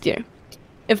 15 next year.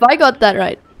 If I got that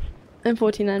right. I'm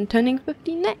 14 and I'm turning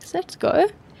 15 next. Let's go.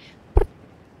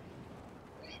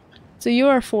 So you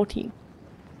are 14.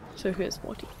 So who is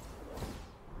 14?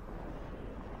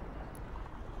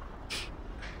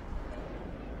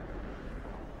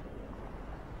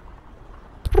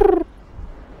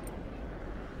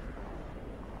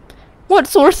 What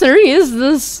sorcery is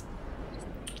this?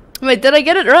 Wait, did I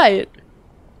get it right?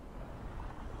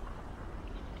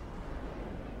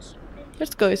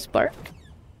 Let's go, Spark.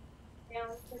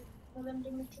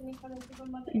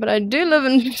 But I do live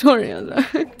in Victoria,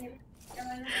 though.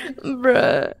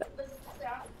 Bruh.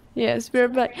 Yes, we're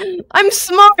back. I'm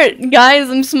smart, guys.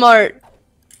 I'm smart.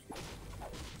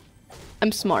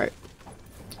 I'm smart.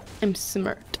 I'm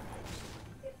smart.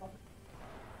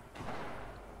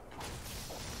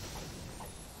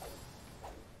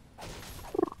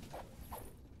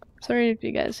 Sorry if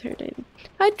you guys heard it.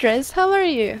 Hi, Drez. How are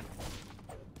you?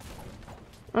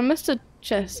 I missed a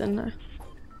chest, and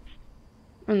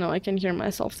oh no, I can hear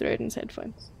myself through Aiden's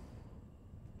headphones.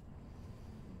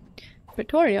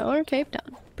 Pretoria or Cape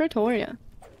Town? Pretoria.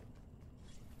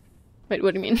 Wait,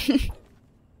 what do you mean?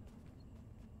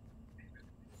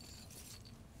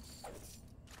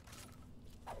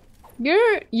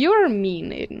 You're mean,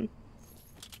 Aiden.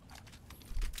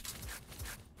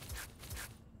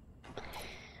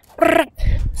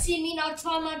 See me now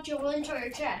time out your entire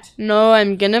chat. No,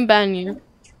 I'm gonna ban you.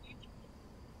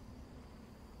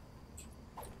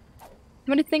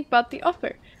 What do you think about the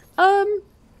offer? I'm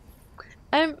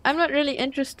not really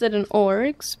interested in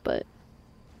orgs, but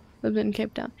live in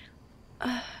Cape Town.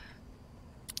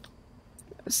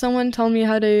 Someone told me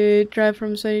how to drive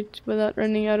from site without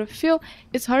running out of fuel.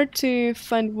 It's hard to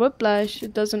find whiplash.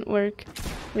 It doesn't work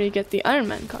when you get the Iron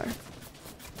Man car.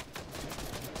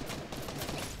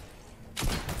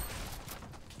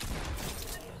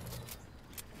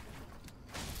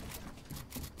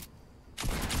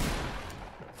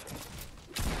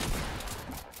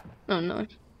 Oh no.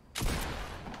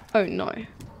 Oh no.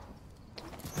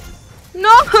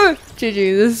 No!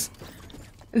 GG's.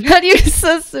 Is that your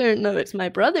sister? No, it's my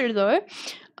brother though.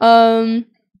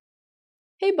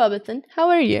 Hey Bobathan, how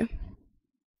are you?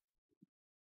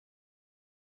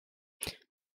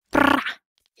 Brah.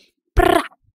 Brah.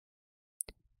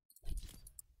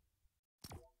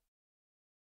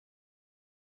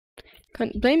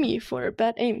 Can't blame you for a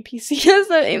bad aim. PC has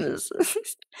no aim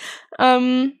assist.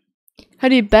 How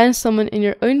do you ban someone in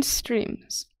your own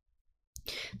streams?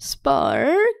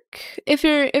 Spark. If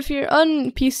you're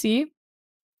on PC,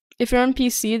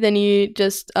 then you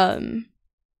just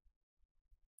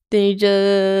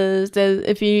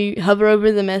if you hover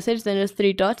over the message, then there's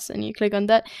 3 dots and you click on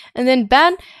that and then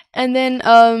ban, and then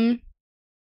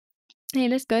hey,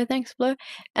 let's go, thanks Flo.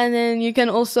 And then you can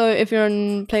also, if you're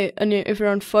on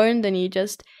phone, then you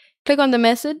just click on the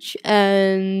message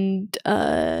and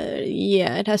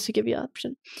yeah, it has to give you an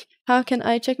option. How can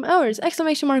I check my hours?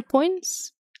 Exclamation mark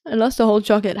points. I lost a whole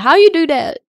chocolate. How you do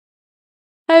that?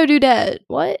 How you do that?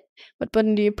 What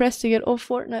button do you press to get off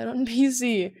Fortnite on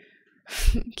PC?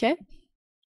 Okay.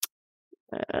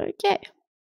 Okay.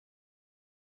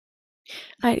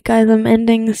 Alright guys, I'm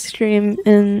ending the stream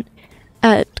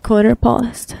at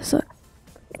 4:15, so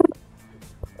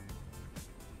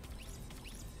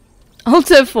Alt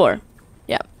F4.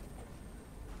 Yeah.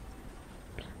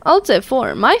 Alt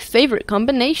F4, my favorite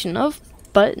combination of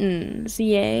buttons.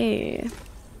 Yay.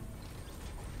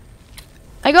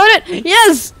 I got it!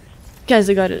 Yes! Guys,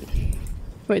 I got it.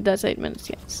 Wait, that's 8 minutes,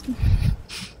 yes.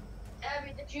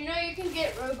 Abby, did you know you can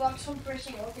get Robux from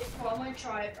pressing OK? I'm gonna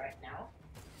try it right now.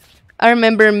 I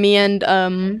remember me,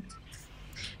 Aiden,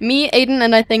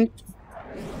 and I think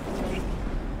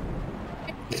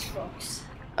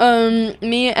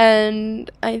me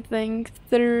and I think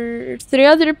three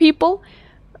other people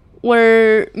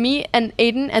me and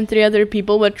Aiden and 3 other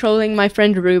people were trolling my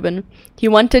friend Ruben. He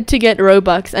wanted to get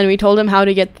Robux and we told him how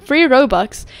to get free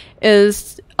Robux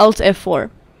is Alt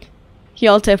F4. He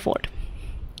Alt F4'd.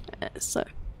 So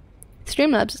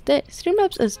Streamlabs is dead.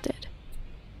 Streamlabs is dead.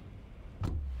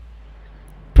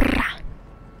 Brah.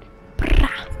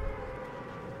 Brah.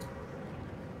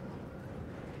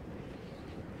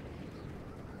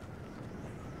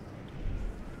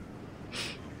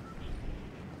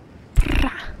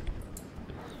 Brah.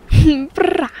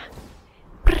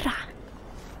 Brah.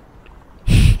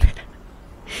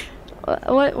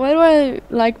 Why do I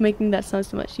like making that sound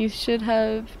so much? You should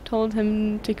have told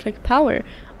him to click power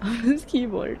on his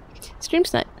keyboard. Stream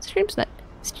snipe, stream snipe,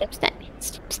 stream snipe,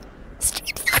 stream snipe,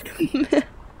 stream snipe.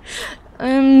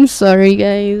 I'm sorry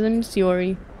guys, I'm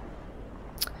sorry.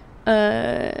 Not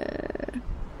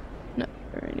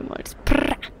anymore, it's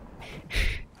brah.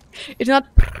 It's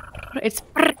not brah, it's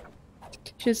brah.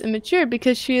 She is immature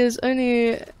because she is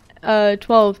only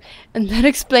 12, and that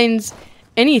explains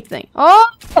anything.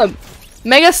 Oh,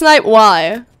 Mega Snipe,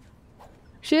 why?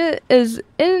 She is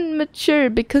immature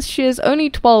because she is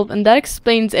only 12, and that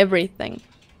explains everything.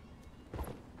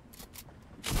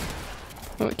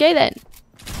 Okay then.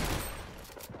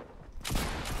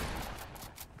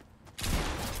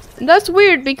 And that's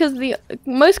weird because the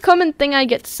most common thing I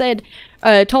get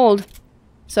told.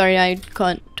 Sorry, I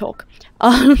can't talk.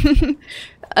 The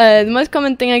most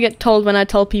common thing I get told when I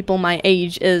tell people my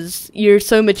age is, you're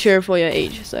so mature for your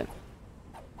age, so.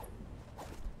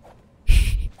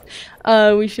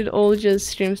 We should all just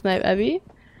stream snipe Abby.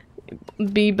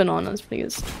 Be bananas,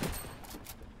 please.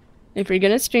 If you're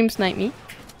gonna stream snipe me,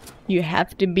 you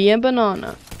have to be a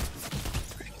banana.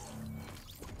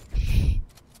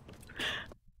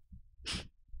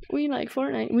 We like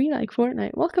Fortnite, we like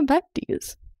Fortnite. Welcome back,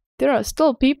 dudes. There are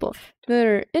still people that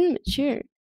are immature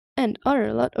and are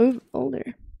a lot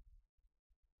older.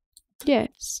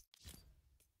 Yes.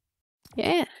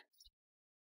 Yeah.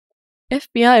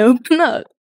 FBI, open up.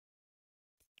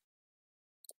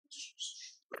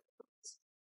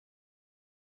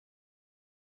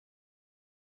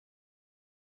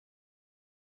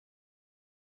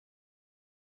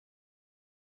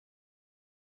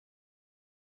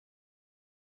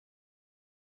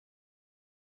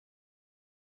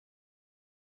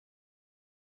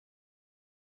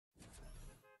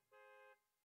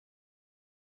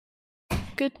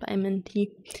 Goodbye, Minty.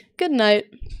 Good night.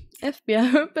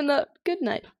 FBI, open up. Good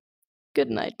night. Good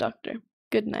night, Doctor.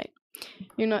 Good night.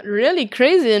 You're not really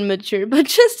crazy and mature, but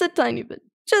just a tiny bit.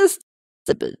 Just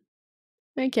a bit.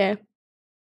 Okay.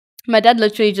 My dad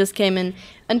literally just came in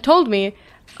and told me,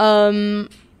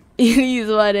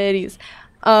 these white eddies.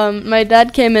 My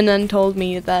dad came in and told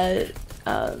me that,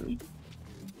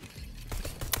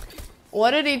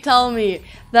 what did he tell me?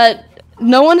 That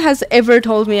no one has ever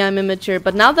told me I'm immature,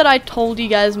 but now that I told you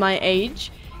guys my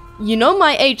age, you know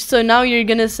my age, so now you're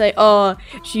gonna say, oh,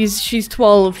 she's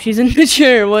 12, she's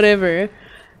immature, whatever.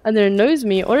 Either knows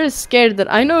me or is scared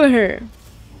that I know her.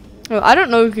 Well, I don't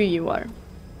know who you are.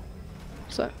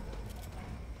 So.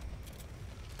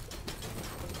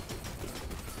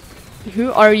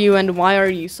 Who are you and why are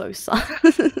you so sus?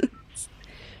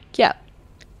 Kia.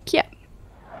 Kia.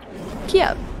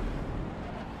 Kia.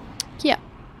 Kia.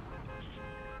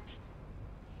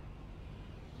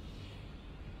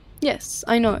 Yes,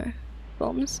 I know.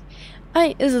 Bombs.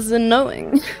 This is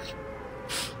annoying.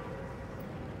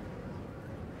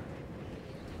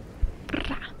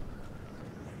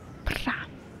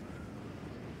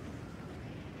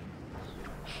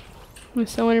 We're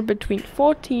somewhere between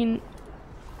 14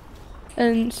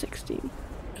 and 16.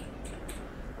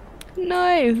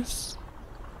 Nice.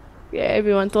 Yeah,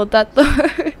 everyone thought that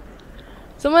though.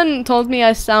 Someone told me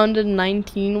I sounded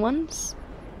 19 once.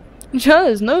 Which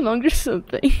is no longer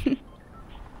something.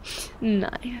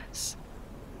 Nice.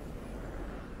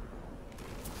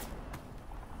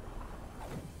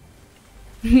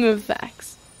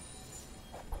 Facts.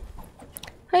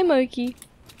 Hi, Moki.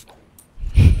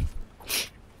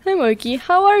 Hi, Moki.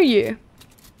 How are you?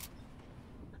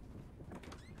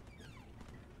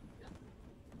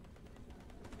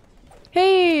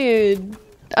 Hey,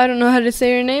 I don't know how to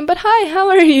say your name, but hi, how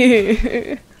are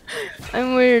you?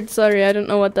 I'm weird, sorry, I don't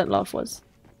know what that laugh was.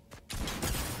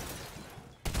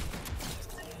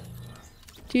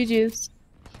 GG's.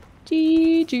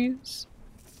 GG's.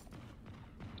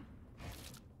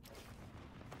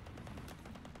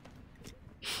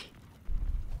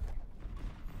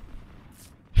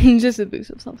 Just a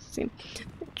boost of self-esteem.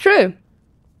 True.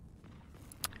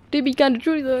 Do be kinda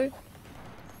true though.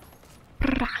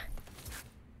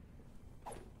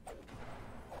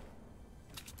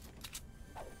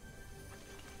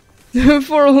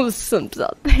 For all the simps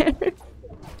out there.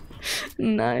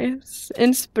 Nice.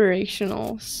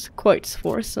 Inspirational quotes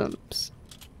for simps.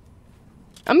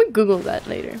 I'm gonna Google that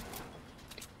later.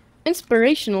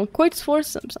 Inspirational quotes for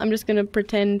simps. I'm just gonna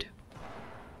pretend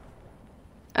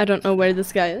I don't know where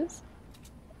this guy is.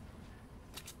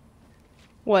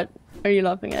 What are you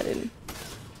laughing at him?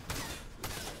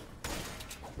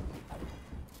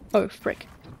 Oh, frick.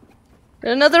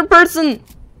 Another person!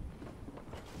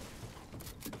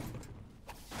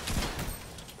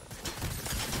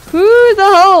 Who the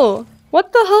hell?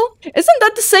 What the hell? Isn't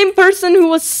that the same person who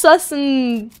was sus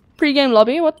in pre-game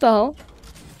lobby? What the hell?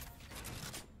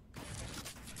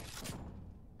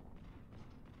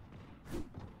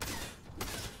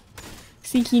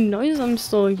 See, he knows I'm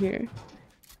still here.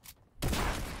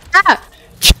 Ah!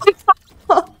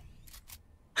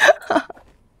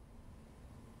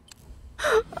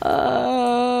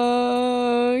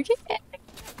 Okay.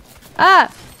 Ah!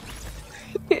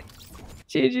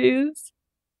 GG's.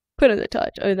 Put in the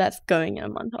touch. Oh, that's going in a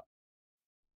montage.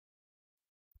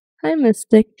 Hi,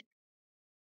 Mystic.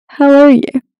 How are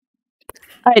you?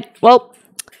 Alright, well,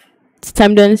 it's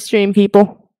time to end the stream,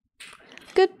 people.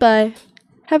 Goodbye.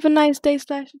 Have a nice day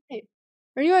 /night.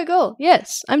 Are you a girl?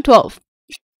 Yes, I'm 12.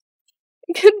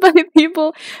 Goodbye,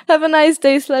 people. Have a nice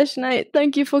day /night.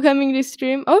 Thank you for coming to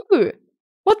stream. Oh,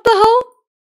 what the hell?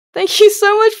 Thank you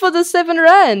so much for the 7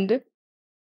 rand.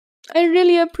 I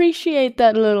really appreciate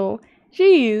that little.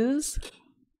 Jeez.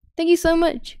 Thank you so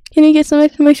much. Can you get some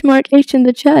exclamation mark H in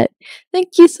the chat?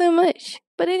 Thank you so much.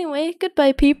 But anyway,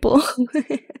 goodbye, people.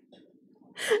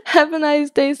 Have a nice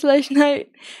day /night.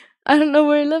 I don't know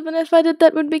where I live, and if I did,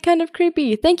 that would be kind of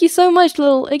creepy. Thank you so much,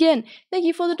 Lil. Again, thank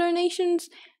you for the donations,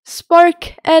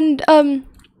 Spark and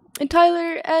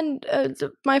Tyler and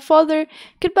my father.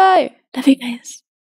 Goodbye. Love you guys.